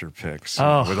disaster picks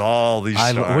with all these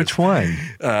stars. Which one?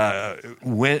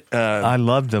 I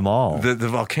loved them all. The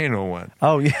volcano one.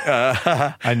 Oh,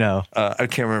 yeah. I know. I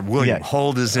can't remember. William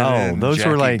Holt is in it. And those Jackie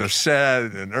were like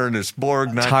Bissett and Ernest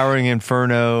Borgnine. Towering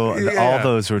Inferno. Yeah, all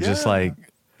those were just like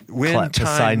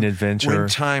Poseidon Adventure. When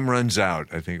Time Runs Out,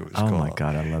 I think it was called. Oh, my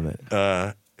God. I love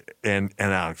it. And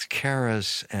Alex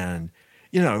Karras. And,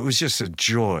 it was just a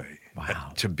joy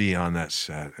to be on that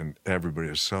set. And everybody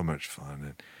was so much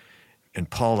fun. And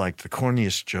Paul liked the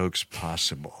corniest jokes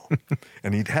possible.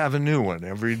 And he'd have a new one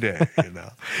every day,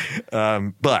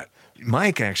 But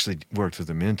Mike actually worked with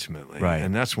him intimately. Right.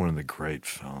 And that's one of the great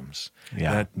films.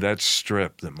 Yeah. That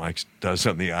strip that Mike does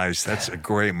on the ice, that's a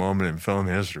great moment in film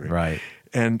history. Right.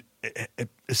 And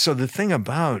so the thing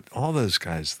about all those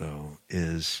guys, though,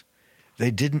 is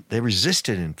they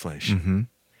resisted inflation.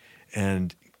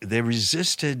 And they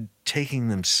resisted taking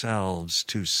themselves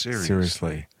too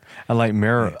seriously. I like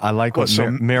Meryl. I like what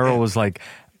Meryl was like.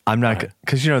 I'm not,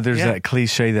 because there's that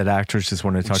cliche that actors just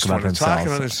want to talk about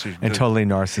themselves and totally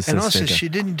narcissistic. And also, she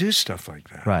didn't do stuff like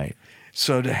that. Right.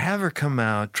 So to have her come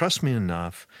out, trust me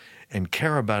enough, and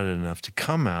care about it enough to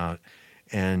come out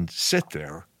and sit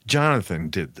there. Jonathan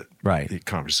did the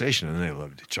conversation, and they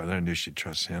loved each other. I knew she'd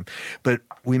trust him. But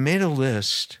we made a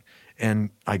list, and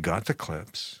I got the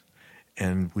clips,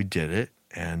 and we did it,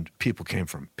 and people came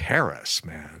from Paris,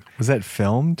 man. Was that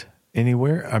filmed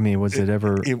anywhere? I mean, was it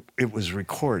ever? It was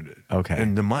recorded. Okay.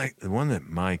 And the one that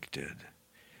Mike did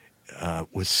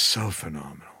was so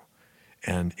phenomenal.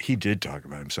 And he did talk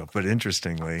about himself, but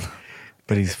interestingly.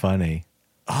 But he's funny.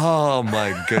 Oh,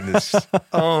 my goodness.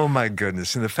 Oh, my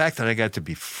goodness. And the fact that I got to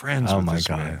be friends with this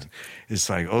man, it's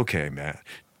like, okay, man,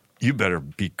 you better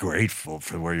be grateful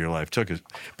for where your life took us.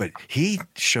 But he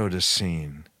showed a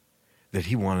scene that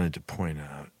he wanted to point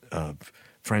out of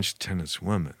French Tennis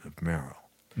Woman, of Meryl.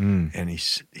 And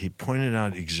he pointed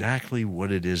out exactly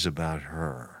what it is about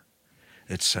her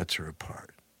that sets her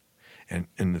apart. And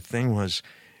the thing was,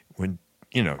 when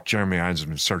Jeremy Irons has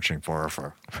been searching for her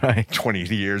for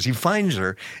 20 years. He finds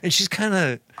her, and she's kind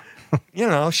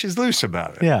of, she's loose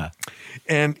about it. Yeah.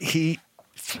 And he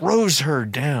throws her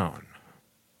down.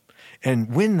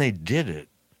 And when they did it,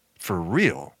 for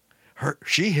real,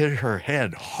 she hit her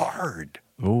head hard.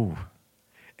 Ooh.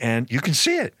 And you can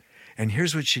see it. And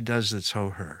here's what she does that's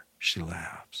so her. She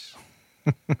laughs.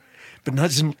 But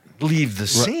doesn't leave the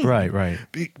scene. Right.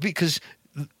 Because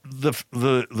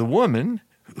the woman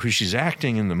who she's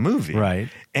acting in the movie,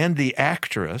 and the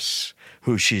actress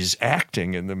who she's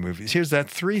acting in the movies. Here's that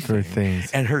three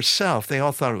things. And herself, they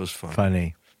all thought it was funny.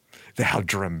 Funny. How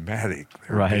dramatic.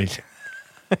 Right.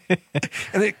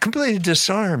 And it completely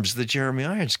disarms the Jeremy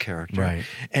Irons character. Right.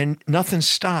 And nothing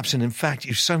stops. And in fact,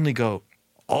 you suddenly go,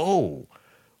 oh,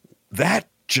 that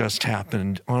just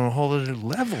happened on a whole other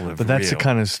level of But that's the real.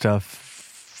 kind of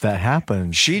stuff that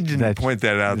happens. She didn't point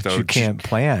that out, though. You can't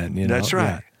plan. You know? That's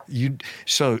right.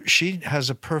 So she has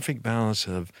a perfect balance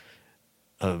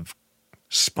of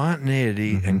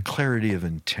spontaneity and clarity of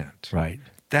intent. Right.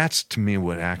 That's, to me,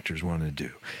 what actors want to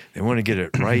do. They want to get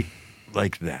it right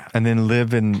like that. And then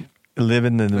live in the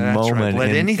That's moment. right. Let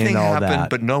anything in all happen, that.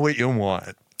 but know what you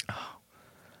want.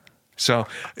 So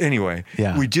anyway,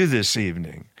 Yeah. we do this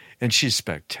evening, and she's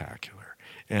spectacular.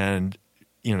 And,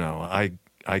 you know,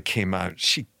 I came out,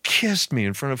 she kissed me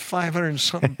in front of 500 and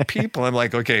something people. I'm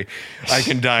like, okay, I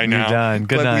can die now. You're done.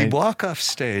 Good but night. we walk off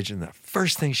stage, and the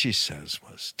first thing she says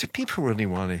was, do people really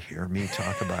want to hear me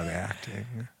talk about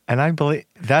acting? And I believe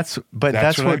that's what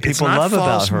it's people not love about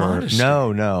false her. modesty.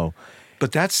 No.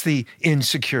 But that's the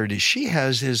insecurity she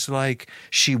has, is like,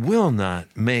 she will not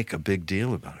make a big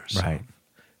deal about herself. Right.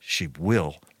 She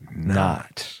will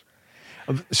not.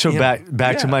 So Yeah.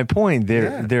 back to Yeah. my point.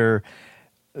 Yeah.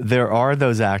 There are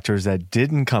those actors that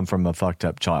didn't come from a fucked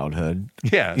up childhood.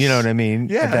 Yes. You know what I mean?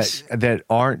 Yes. That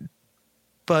aren't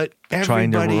But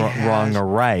trying to everybody has, wrong or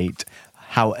right.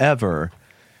 However,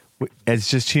 as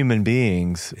just human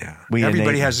beings, Yeah. we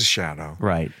Everybody innate- has a shadow.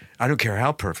 right. I don't care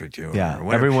how perfect you are. Yeah, or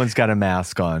whatever. everyone's got a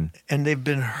mask on. And they've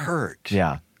been hurt.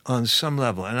 Yeah, On some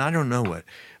level. And I don't know what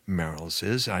Meryl's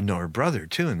is. I know her brother,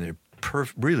 too, and they're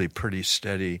really pretty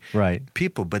steady right,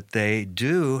 people. But they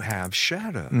do have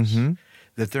shadows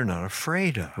that they're not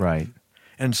afraid of. right.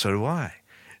 And so do I.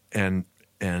 And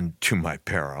to my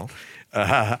peril.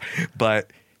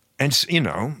 But, and you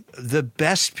know, the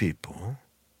best people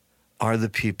are the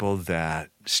people that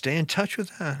stay in touch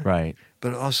with that. Right.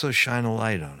 But also shine a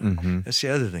light on it. Mm-hmm. That's the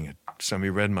other thing.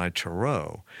 Somebody read my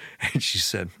tarot, and she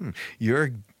said, your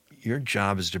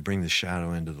job is to bring the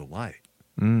shadow into the light.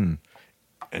 Mm.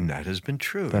 And that has been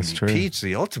true. That's true. Pete's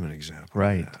the ultimate example.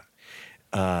 Right. Of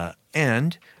that.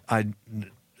 And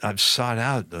I've sought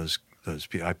out those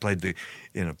people. I played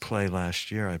in a play last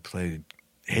year. I played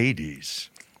Hades,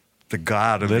 the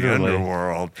god of Literally. the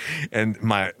underworld. And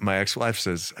my ex-wife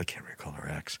says, I can't recall her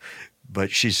ex, but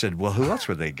she said, well, who else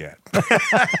would they get?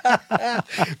 But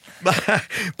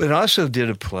I also did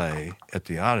a play at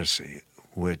the Odyssey,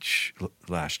 which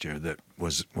last year that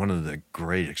was one of the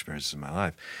great experiences of my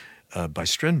life, by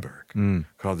Strindberg,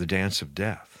 called The Dance of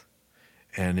Death.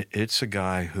 And it's a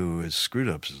guy who has screwed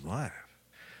up his life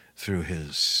through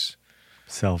his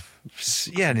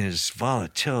and his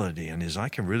volatility, and I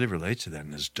can really relate to that.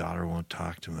 And his daughter won't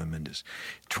talk to him, and his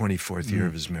 24th year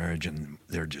of his marriage, and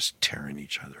they're just tearing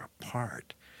each other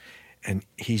apart. And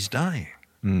he's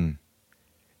dying.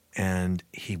 And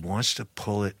he wants to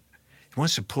pull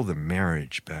the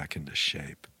marriage back into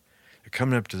shape. They're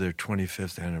coming up to their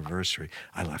 25th anniversary.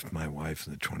 I left my wife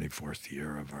in the 24th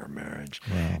year of our marriage.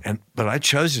 Wow. But I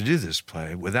chose to do this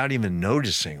play without even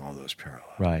noticing all those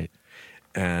parallels. Right.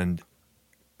 And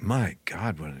my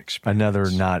God, what an experience. Another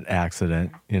not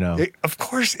accident, Of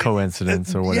course.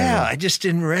 coincidence or whatever. Yeah, I just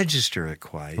didn't register it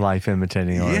quite. Life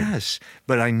imitating art. Yes,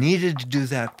 but I needed to do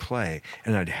that play,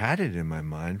 and I'd had it in my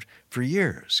mind for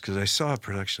years because I saw a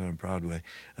production on Broadway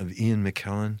of Ian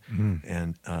McKellen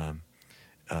and,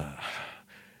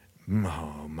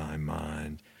 my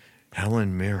mind,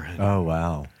 Helen Mirren. Oh,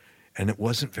 wow. And it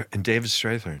wasn't, and David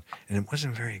Strathairn, and it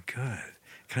wasn't very good.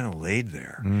 Kind of laid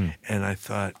there. And I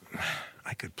thought,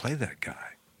 I could play that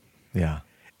guy. Yeah.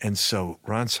 And so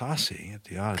Ron Saucy at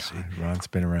the Odyssey. God, Ron's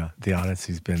been around. The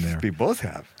Odyssey's been there. We both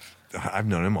have. I've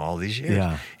known him all these years.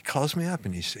 Yeah. He calls me up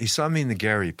and he saw me in the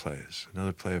Gary plays,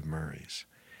 another play of Murray's.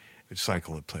 A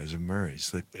cycle of plays of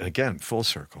Murray's. Again, full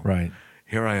circle. Right.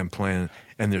 Here I am playing,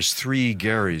 and there's 3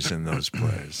 Garys in those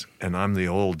plays, and I'm the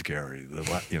old Gary,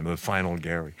 the final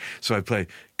Gary. So I play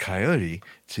Coyote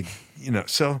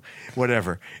so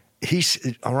whatever.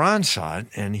 Ron saw it,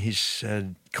 and he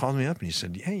called me up, and he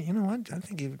said, hey, you know what? I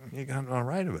think you got all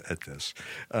right at this.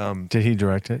 Did he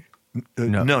direct it?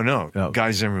 No. Oh.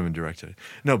 Guy Zimmerman directed it.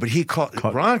 No, but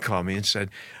Ron called me and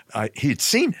said he'd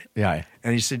seen it. Yeah.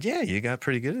 And he said, yeah, you got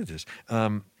pretty good at this.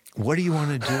 What do you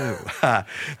want to do?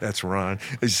 That's Ron.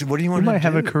 He said, what do you want to do? You might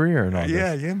have a career in all this.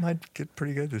 Yeah, you might get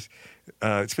pretty good at this.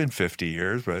 It's been 50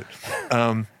 years, but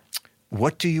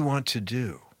what do you want to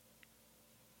do?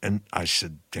 And I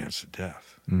said, Dance to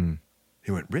Death.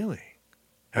 He went, really?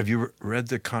 Have you read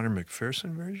the Conor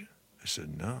McPherson version? I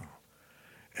said, no.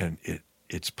 And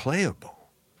it's playable.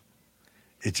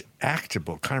 It's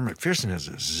actable. Conor McPherson has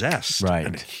a zest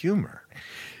and a humor.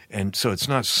 And so it's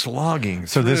not slogging.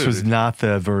 So this through. was not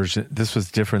the version. This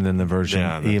was different than the version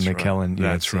Ian that's McKellen you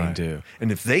had That's seen right. do. And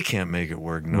if they can't make it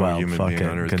work, no Well, human fuck being it.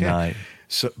 on earth Good can. night.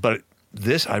 So, but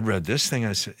I read this thing.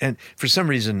 I said, and for some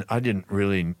reason, I didn't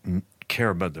really care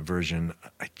about the version.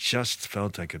 I just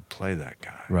felt I could play that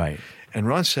guy. Right. And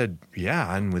Ron said,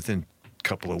 yeah. And within a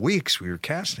couple of weeks, we were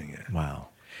casting it. Wow.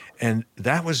 And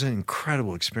that was an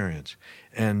incredible experience.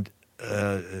 And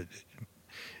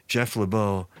Jeff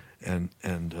LeBeau and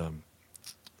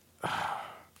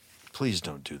please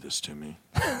don't do this to me.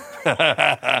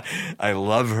 I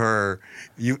love her.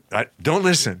 Don't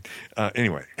listen.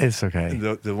 Anyway, It's okay.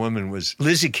 the woman was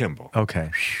Lizzie Kimball.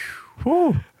 Okay.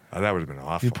 Whew. That would have been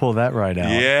awful. You pulled that right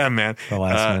out. Yeah, man. The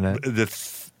last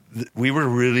minute. We were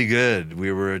really good.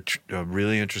 We were a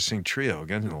really interesting trio.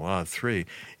 Again, the law of three.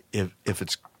 If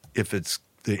it's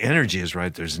the energy is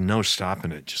right, there's no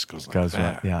stopping it. It just goes like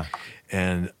that. Right, yeah.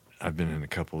 And I've been in a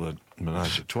couple of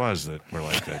menage a trois that were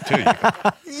like that too. You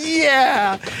go,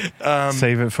 yeah.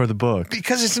 Save it for the book.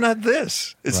 Because it's not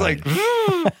this. It's Right. like,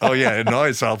 oh yeah, no,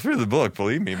 it's all through the book.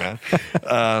 Believe me, man.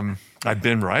 I've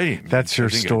been writing. That's your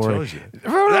I think I story. told you.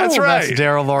 That's right. That's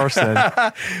Darrell Larson.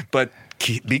 But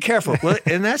be careful. Well,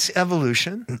 and that's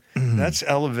evolution. That's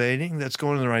elevating. That's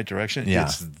going in the right direction. Yeah.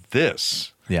 It's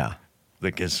this Yeah.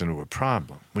 that gets into a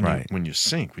problem Right. when you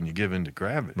sink, when you give in to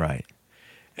gravity. Right.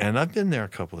 And I've been there a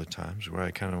couple of times where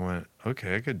I kind of went,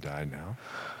 okay, I could die now.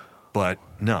 But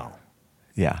no,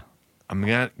 Yeah. I'm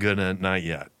not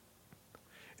yet.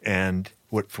 And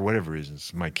for whatever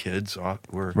reasons, my kids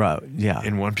were, Right. Yeah.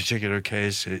 in one particular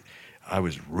case, I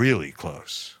was really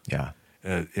close. Yeah.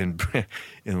 In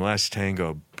Last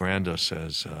Tango, Brando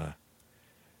says,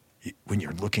 when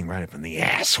you're looking right up in the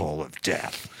asshole of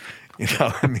death,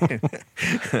 I mean,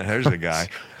 there's a guy,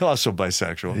 also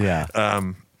bisexual. Yeah.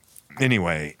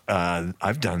 Anyway,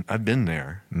 I've been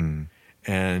there,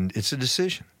 and it's a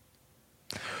decision.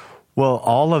 Well,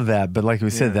 all of that, but like we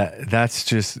said, that's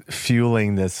just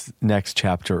fueling this next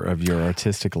chapter of your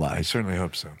artistic I life. certainly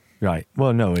hope so. Right.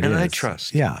 Well, no, it is. And I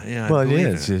trust. Yeah. Yeah, I well, it believe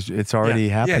is. it. It's already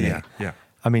happening. Yeah.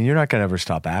 I mean, you're not going to ever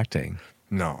stop acting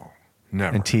No, never.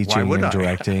 and Why teaching would and I?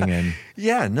 directing and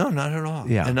Yeah, no, not at all.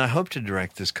 Yeah. And I hope to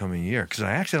direct this coming year because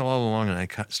I acted all along, and I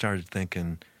started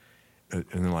thinking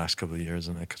in the last couple of years,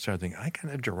 and I started thinking I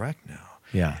kind of direct now.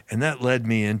 yeah. And that led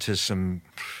me into some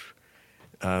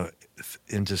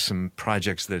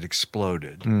projects that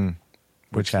exploded,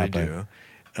 Which they happened?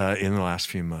 do in the last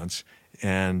few months,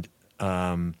 and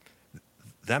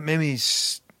that made me,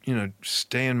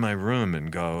 stay in my room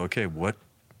and go, okay, what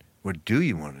do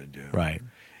you want to do? Right.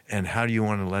 And how do you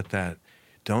want to let that?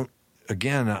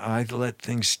 I let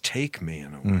things take me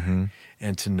in a way,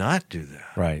 and to not do that.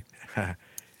 Right.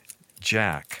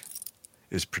 Jack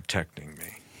is protecting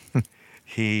me.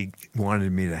 He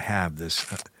wanted me to have this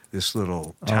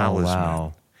little talisman,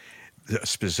 wow. a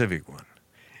specific one,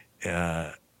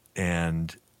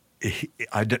 and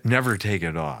I never take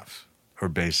it off, or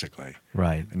basically,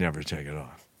 Right. I never take it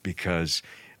off because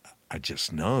I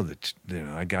just know that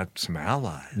I got some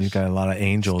allies. You got a lot of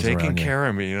angels taking around you. care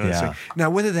of me. It's Yeah. like, now,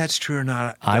 whether that's true or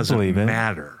not I doesn't believe it.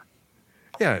 matter.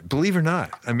 Yeah, believe or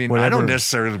not. I mean, I Whatever. don't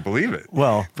necessarily believe it.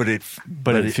 Well, but it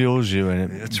fuels you and it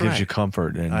That's gives right. you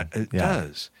comfort and it yeah.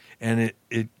 does, and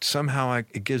it somehow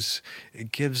it gives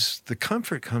the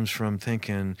comfort comes from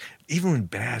thinking even when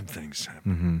bad things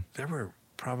happen, there were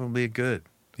probably a good.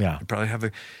 Yeah. You probably have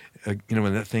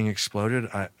when that thing exploded,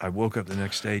 I woke up the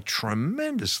next day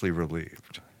tremendously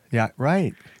relieved, Yeah.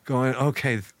 Right. going,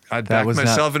 okay, I backed was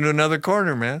myself into another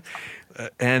corner, man,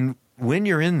 and when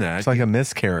you're in that, It's like a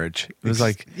miscarriage. It was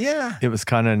like yeah, it was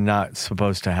kind of not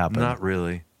supposed to happen. not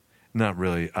really.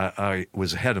 I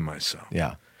was ahead of myself,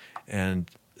 Yeah. and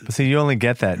But see, you only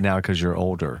get that now because you're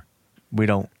older.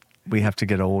 We have to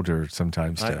get older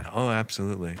sometimes to.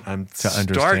 absolutely. I'm understand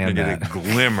starting to get that. a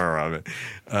glimmer of it.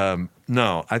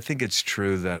 No, I think it's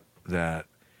true that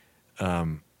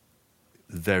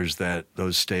there's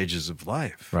those stages of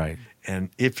life, Right. And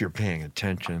if you're paying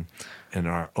attention and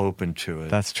are open to it,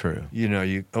 That's true.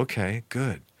 okay,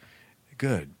 good.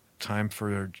 Time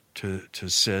to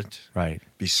sit, Right.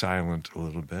 be silent a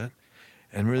little bit,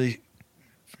 and really,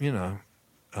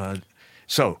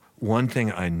 So one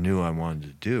thing I knew I wanted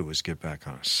to do was get back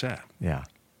on a set Yeah.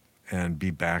 and be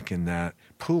back in that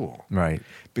pool. Right.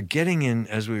 But getting in,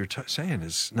 as we were saying,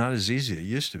 is not as easy as it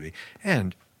used to be.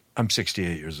 And I'm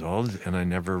 68 years old, and I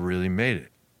never really made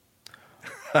it.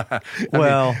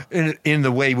 Well, in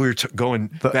the way we were going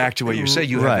back to what you said,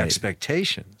 you right. have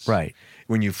expectations. Right.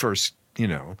 When you first,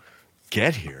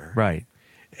 get here. Right.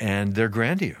 And they're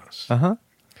grandiose. Uh-huh.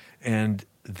 And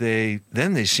they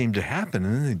seem to happen,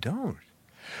 and then they don't.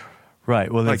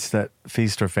 Right. Well, Like- it's that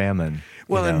feast or famine.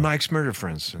 Well, you know. in Mike's Murder, for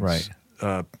instance, Right.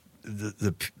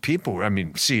 The people, I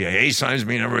mean, CAA signs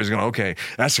me, and everybody's going, okay,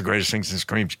 that's the greatest thing since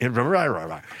Scream.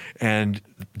 And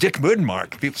Dick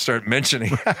Woodmark, people start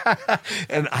mentioning.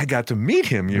 And I got to meet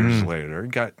him years later,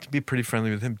 got to be pretty friendly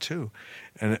with him too.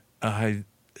 And I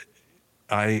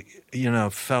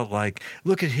felt like,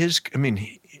 look at his, I mean,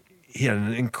 he had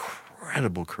an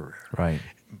incredible career. Right.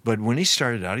 But when he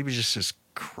started out, he was just this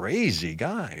crazy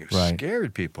guy who Right.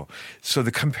 scared people. So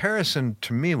the comparison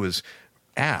to me was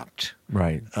apt.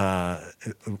 Right.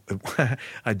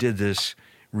 I did this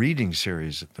reading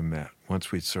series at the Met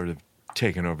once we'd sort of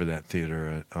taken over that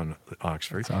theater on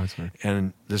Oxford. It's Oxford.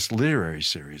 And this literary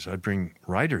series, I'd bring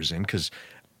writers in because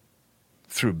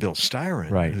through Bill Styron,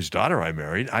 Right. whose daughter I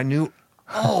married, I knew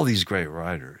all these great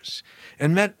writers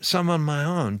and met some on my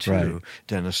own too. Right.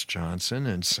 Dennis Johnson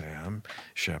and Sam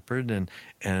Shepard.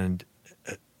 And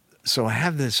so I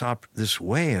have this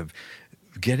way of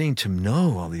getting to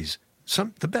know all these,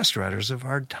 the best writers of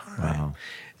our time. Wow.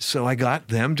 So I got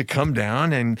them to come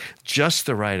down and just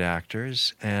the right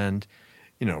actors. And,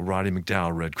 Roddy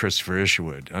McDowall read Christopher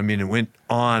Isherwood. I mean, it went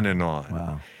on and on.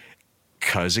 Wow.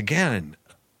 Because, again,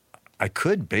 I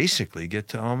could basically get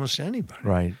to almost anybody.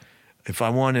 Right. If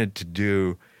I wanted to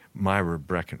do Myra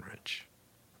Breckenridge,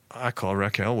 I called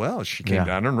Raquel Welch. She came Yeah.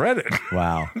 down and read it.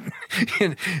 Wow.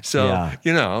 So,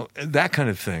 Yeah. that kind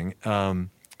of thing.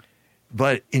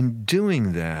 But in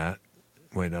doing that,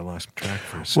 wait, I lost track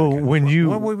for a second. Well, when you-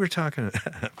 What we were talking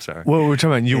I'm sorry. Well, we're talking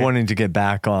about you Yeah. wanting to get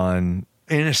back on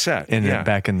In a set.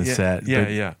 back in the set. Yeah,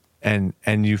 but- yeah.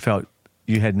 And you felt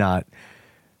you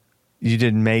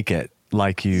didn't make it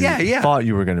like you Yeah. thought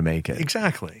you were going to make it.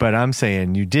 Exactly. But I'm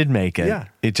saying you did make it. Yeah.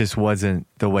 It just wasn't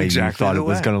the way Exactly you thought the it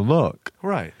was way. going to look.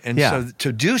 Right. And Yeah. so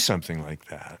to do something like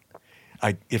that,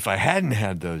 if I hadn't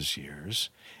had those years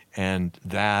and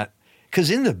that, because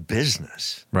in the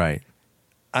business, Right.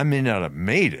 I may not have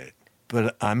made it,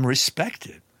 but I'm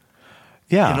respected.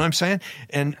 Yeah. You know what I'm saying?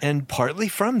 And partly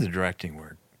from the directing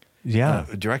work. Yeah.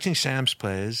 Directing Sam's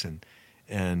plays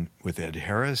and with Ed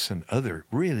Harris and other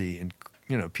really,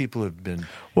 people have been.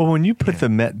 Well, when you put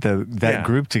that Yeah.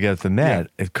 group together, the Met,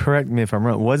 correct me if I'm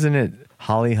wrong, wasn't it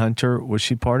Holly Hunter? Was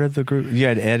she part of the group? You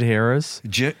had Ed Harris,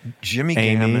 Jimmy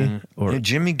Amy, Gammon, or-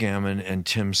 Jimmy Gammon and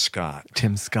Tim Scott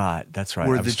Tim Scott. That's right.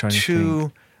 were I was the trying to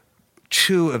think.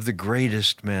 two of the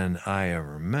greatest men I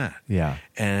ever met. Yeah.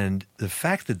 And the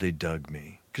fact that they dug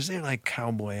me, because they're like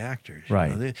cowboy actors, you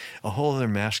Right. know, a whole other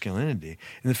masculinity.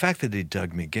 And the fact that they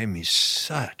dug me gave me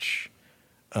such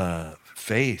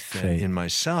faith in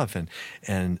myself.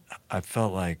 And I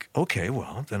felt like, okay,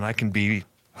 well, then I can be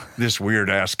this weird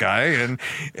ass guy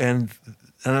and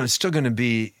I'm still going to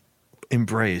be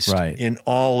embraced Right. in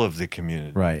all of the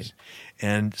communities. Right.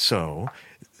 And so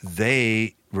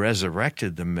they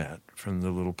resurrected the Met from the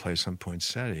little place on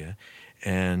Poinsettia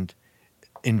and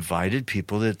invited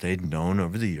people that they'd known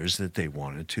over the years that they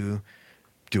wanted to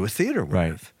do a theater with.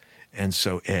 Right. And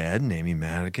so Ed and Amy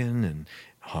Madigan and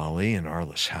Holly and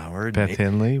Arliss Howard. Beth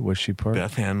Henley, was she part?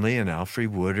 Beth Henley and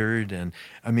Alfred Woodard. And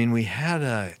I mean, we had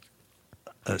a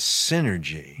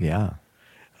synergy. Yeah.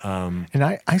 And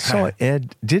I saw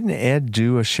Ed. Didn't Ed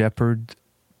do a Shepherd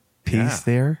piece Yeah.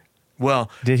 there?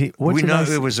 Well, Did he? What we did know I s-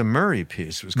 it was a Murray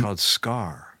piece. It was called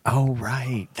Scar. Oh,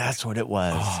 right. That's what it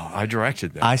was. Oh, I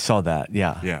directed that. I saw that.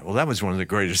 Yeah. Yeah, well, that was one of the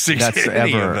greatest things That's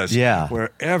any ever- of us yeah.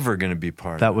 were ever going to be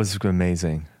part That of. was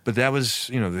amazing. But that was,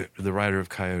 the writer of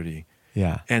Coyote.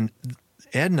 Yeah. And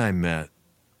Ed and I met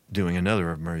doing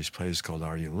another of Murray's plays called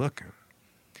Are You Looking?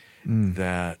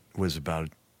 That was about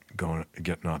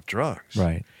getting off drugs.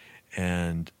 Right.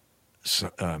 And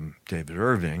so, David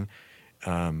Irving,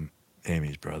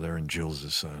 Amy's brother and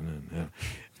Jules' son,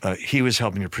 and he was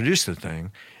helping to produce the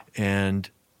thing. And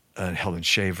Helen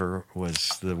Shaver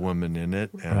was the woman in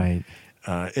it. And,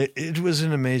 Right. it was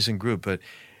an amazing group, but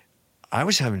I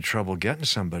was having trouble getting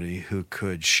somebody who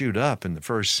could shoot up in the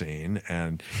first scene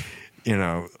and,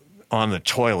 on the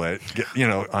toilet,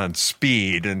 on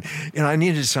speed. And, I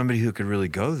needed somebody who could really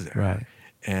go there. Right.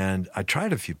 And I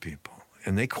tried a few people,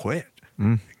 and they quit.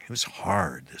 It was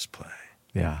hard, this play.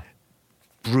 Yeah.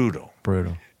 Brutal.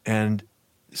 Brutal. And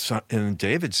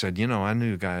David said, I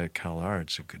knew a guy at Cal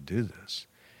Arts who could do this.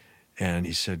 And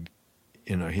he said,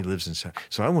 he lives in San.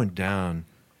 So I went down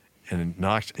and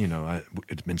knocked,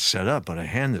 it'd been set up, but I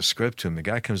hand the script to him. The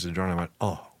guy comes to the door and I went,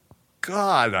 oh,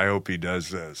 God, I hope he does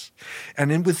this.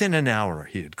 And then within an hour,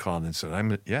 he had called and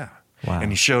said, yeah. Wow.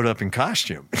 And he showed up in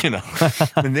costume,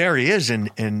 and there he is. And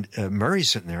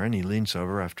Murray's sitting there and he leans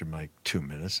over after like 2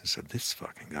 minutes and said, this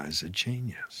fucking guy's a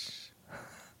genius.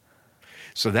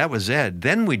 So that was Ed.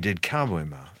 Then we did Cowboy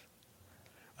Mouth,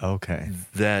 Okay.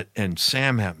 And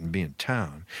Sam happened to be in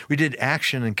town. We did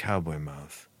Action and Cowboy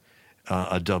Mouth,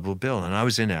 a double bill. And I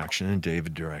was in Action, and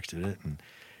David directed it. And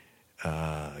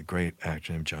a great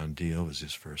actor named John Deal was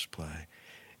his first play.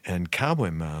 And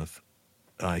Cowboy Mouth,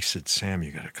 I said, Sam,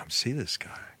 you got to come see this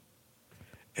guy.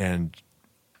 And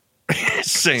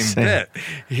same bit.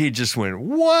 He just went,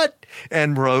 what?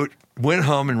 And went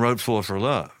home and wrote Fool for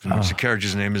Love, in which the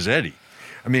character's name is Eddie.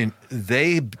 I mean,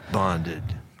 they bonded.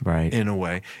 Right. In a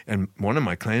way. And one of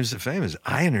my claims to fame is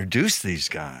I introduced these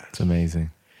guys. It's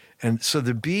amazing. And so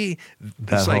the B,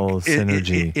 that whole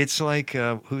synergy. It's like,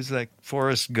 who's that?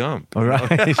 Forrest Gump.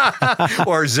 Right.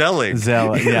 Or Zelig.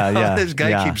 Yeah. This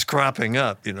guy keeps cropping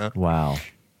up, Wow.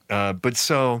 But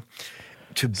so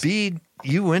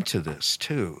you went to this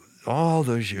too, all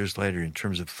those years later in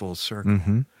terms of full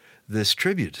circle, this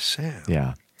tribute to Sam.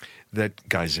 Yeah. That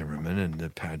Guy Zimmerman and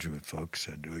the Padua folks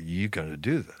said, well, you got to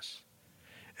do this.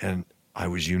 And I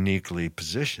was uniquely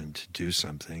positioned to do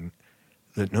something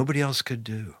that nobody else could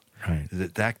do. Right.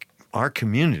 That our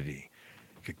community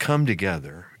could come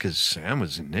together, because Sam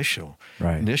was initially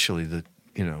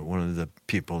one of the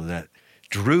people that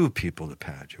drew people to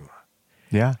Padua.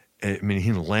 Yeah. I mean,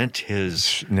 he lent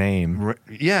his name.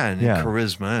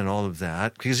 Charisma and all of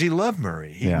that, because he loved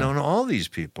Murray. He'd known all these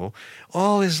people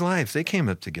all his life. They came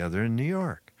up together in New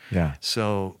York. Yeah.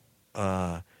 So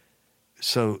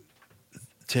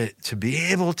to be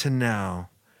able to now,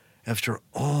 after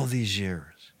all these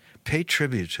years, pay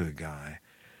tribute to a guy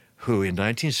who in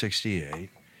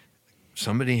 1968,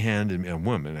 somebody handed me, a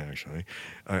woman actually,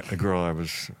 a girl I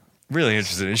was really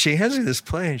interested in, she hands me this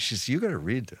play and she says, you got to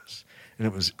read this. And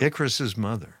it was Icarus's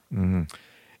mother. Mm-hmm.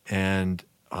 And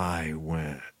I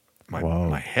went,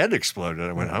 my head exploded.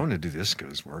 I went, I want to do this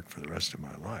guy's work for the rest of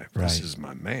my life. Right. This is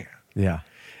my man. Yeah.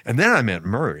 And then I met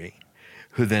Murray,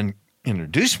 who then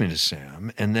introduced me to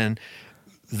Sam, and then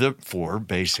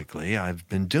basically I've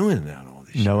been doing that all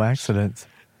these years. No accidents.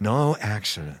 No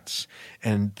accidents.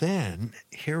 And then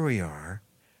here we are.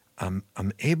 I'm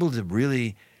able to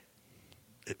really,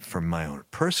 from my own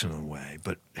personal way,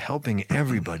 but helping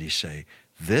everybody say,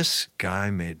 this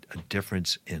guy made a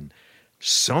difference in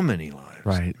so many lives.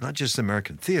 Right. Not just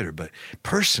American theater, but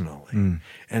personally.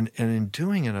 And in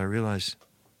doing it, I realized,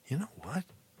 you know what?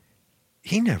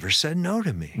 He never said no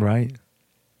to me. Right.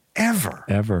 Ever.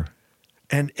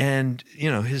 And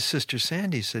his sister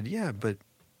Sandy said, yeah, but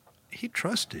he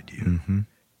trusted you. Mm-hmm.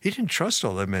 He didn't trust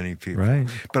all that many people. Right.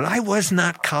 But I was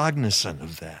not cognizant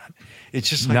of that. It's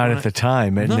just like not at the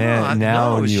time. And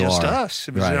now it was you just are. us.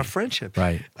 It was our friendship.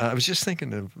 Right. I was just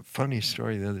thinking of a funny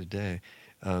story the other day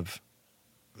of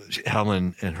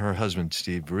Helen and her husband,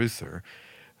 Steve Ruther,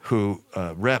 who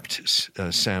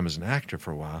repped Sam as an actor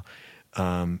for a while.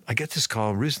 I get this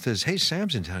call. Ruth says, hey,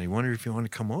 Sam's in town. He wondered if you want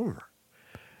to come over.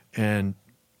 And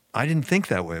I didn't think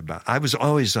that way about it. I was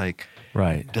always like,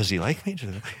 right. Does he like me?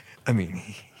 I mean,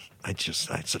 I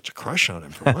had such a crush on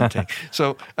him for one thing.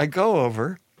 So I go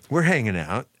over, we're hanging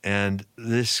out, and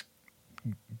this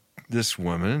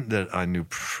woman that I knew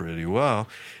pretty well,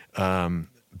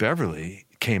 Beverly,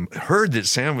 heard that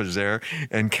Sam was there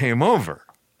and came over,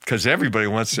 because everybody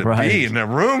wants to be in the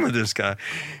room with this guy.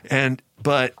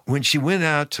 But when she went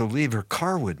out to leave, her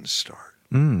car wouldn't start.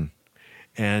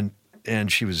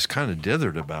 And she was kind of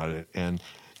dithered about it. And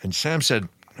Sam said,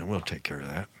 we'll take care of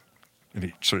that. And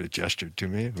he sort of gestured to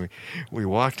me. And we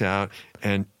walked out,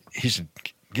 and he said,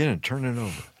 get in, turn it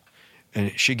over.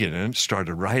 And she get in,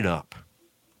 started right up.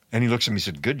 And he looks at me and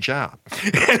said, good job.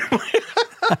 And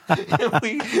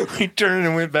we turned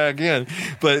and went back in.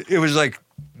 But it was like,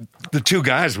 the two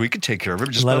guys, we could take care of it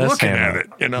just by looking at it.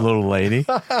 Little lady.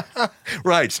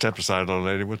 Right, step aside, little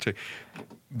lady. We'll take.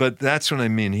 But that's what I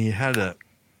mean. He had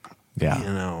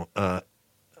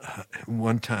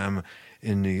one time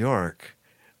in New York,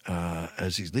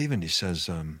 as he's leaving, he says,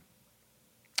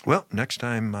 well, next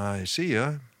time I see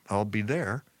you, I'll be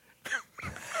there.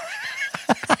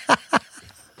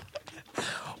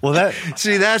 Well,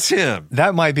 that's him.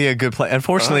 That might be a good play.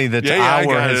 Unfortunately, the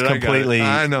hour has completely.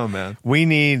 I know, man. We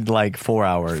need like 4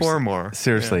 hours. 4 more.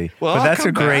 Seriously. Yeah. Well, but that's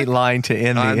a great line to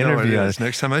end the interview. It is.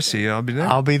 Next time I see you, I'll be there.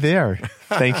 I'll be there.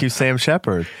 Thank you, Sam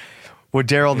Shepard. Well,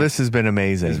 Darrell, this has been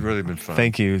amazing. It's really been fun.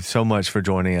 Thank you so much for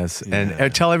joining us. Yeah.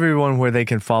 And tell everyone where they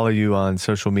can follow you on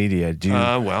social media. Do you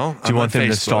want them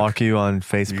to stalk you on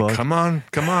Facebook? Come on.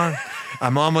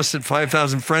 I'm almost at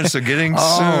 5,000 friends, so getting soon.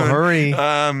 Oh, hurry.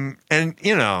 And,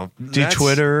 do you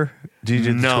Twitter? Do you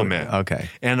do no, Twitter? man. Okay.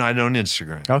 And I don't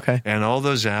Instagram. Okay. And all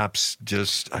those apps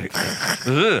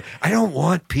I don't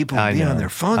want people being on their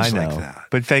phones like that.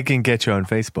 But they can get you on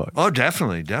Facebook. Oh,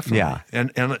 definitely. Yeah.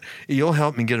 And you'll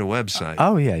help me get a website.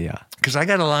 Oh, yeah. Because I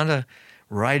got a lot of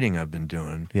writing I've been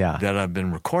doing that I've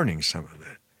been recording some of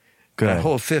it. Good. That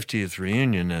whole 50th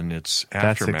reunion and its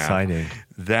aftermath. That's exciting.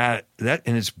 That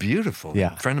and it's beautiful.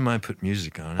 Yeah. A friend of mine put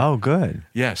music on it. Oh, good.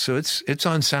 Yeah, so it's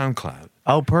on SoundCloud.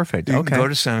 Oh, perfect. You okay. can go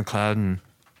to SoundCloud and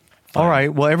all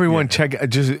right. Well, everyone check.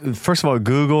 Just first of all,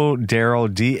 Google Darrell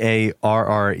Darrell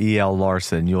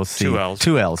Larson. You'll see 2 L's.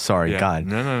 2 L's. Sorry, Yeah. God.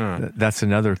 No. That's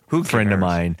another Who friend of cares?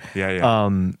 mine. Yeah.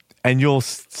 And you'll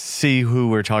see who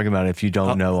we're talking about if you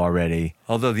don't know already.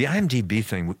 Although the IMDb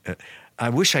thing, I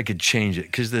wish I could change it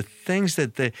because the things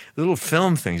that the little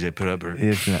film things they put up are.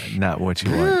 It's not what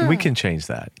you want. We can change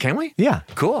that. Can we? Yeah.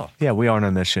 Cool. Yeah, we are on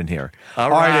a mission here.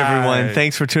 All right, right. everyone.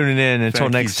 Thanks for tuning in. Until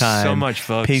Thank next you time. so much,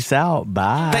 folks. Peace out.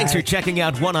 Bye. Thanks for checking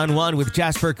out One-on-One with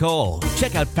Jasper Cole.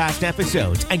 Check out past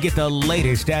episodes and get the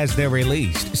latest as they're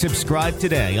released. Subscribe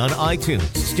today on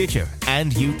iTunes, Stitcher,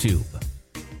 and YouTube.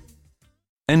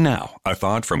 And now, a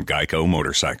thought from Geico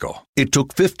Motorcycle. It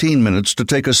took 15 minutes to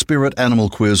take a spirit animal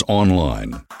quiz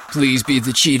online Please be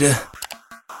the cheetah.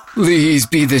 Please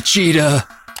be the cheetah.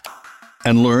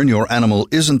 and learn your animal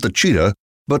isn't the cheetah,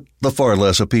 but the far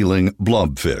less appealing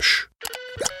blobfish.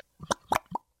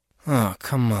 Oh,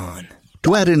 come on.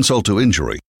 To add insult to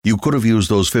injury, you could have used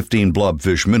those 15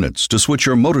 blobfish minutes to switch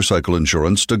your motorcycle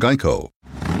insurance to Geico.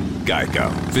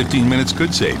 Geico. 15 minutes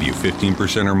could save you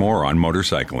 15% or more on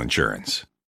motorcycle insurance.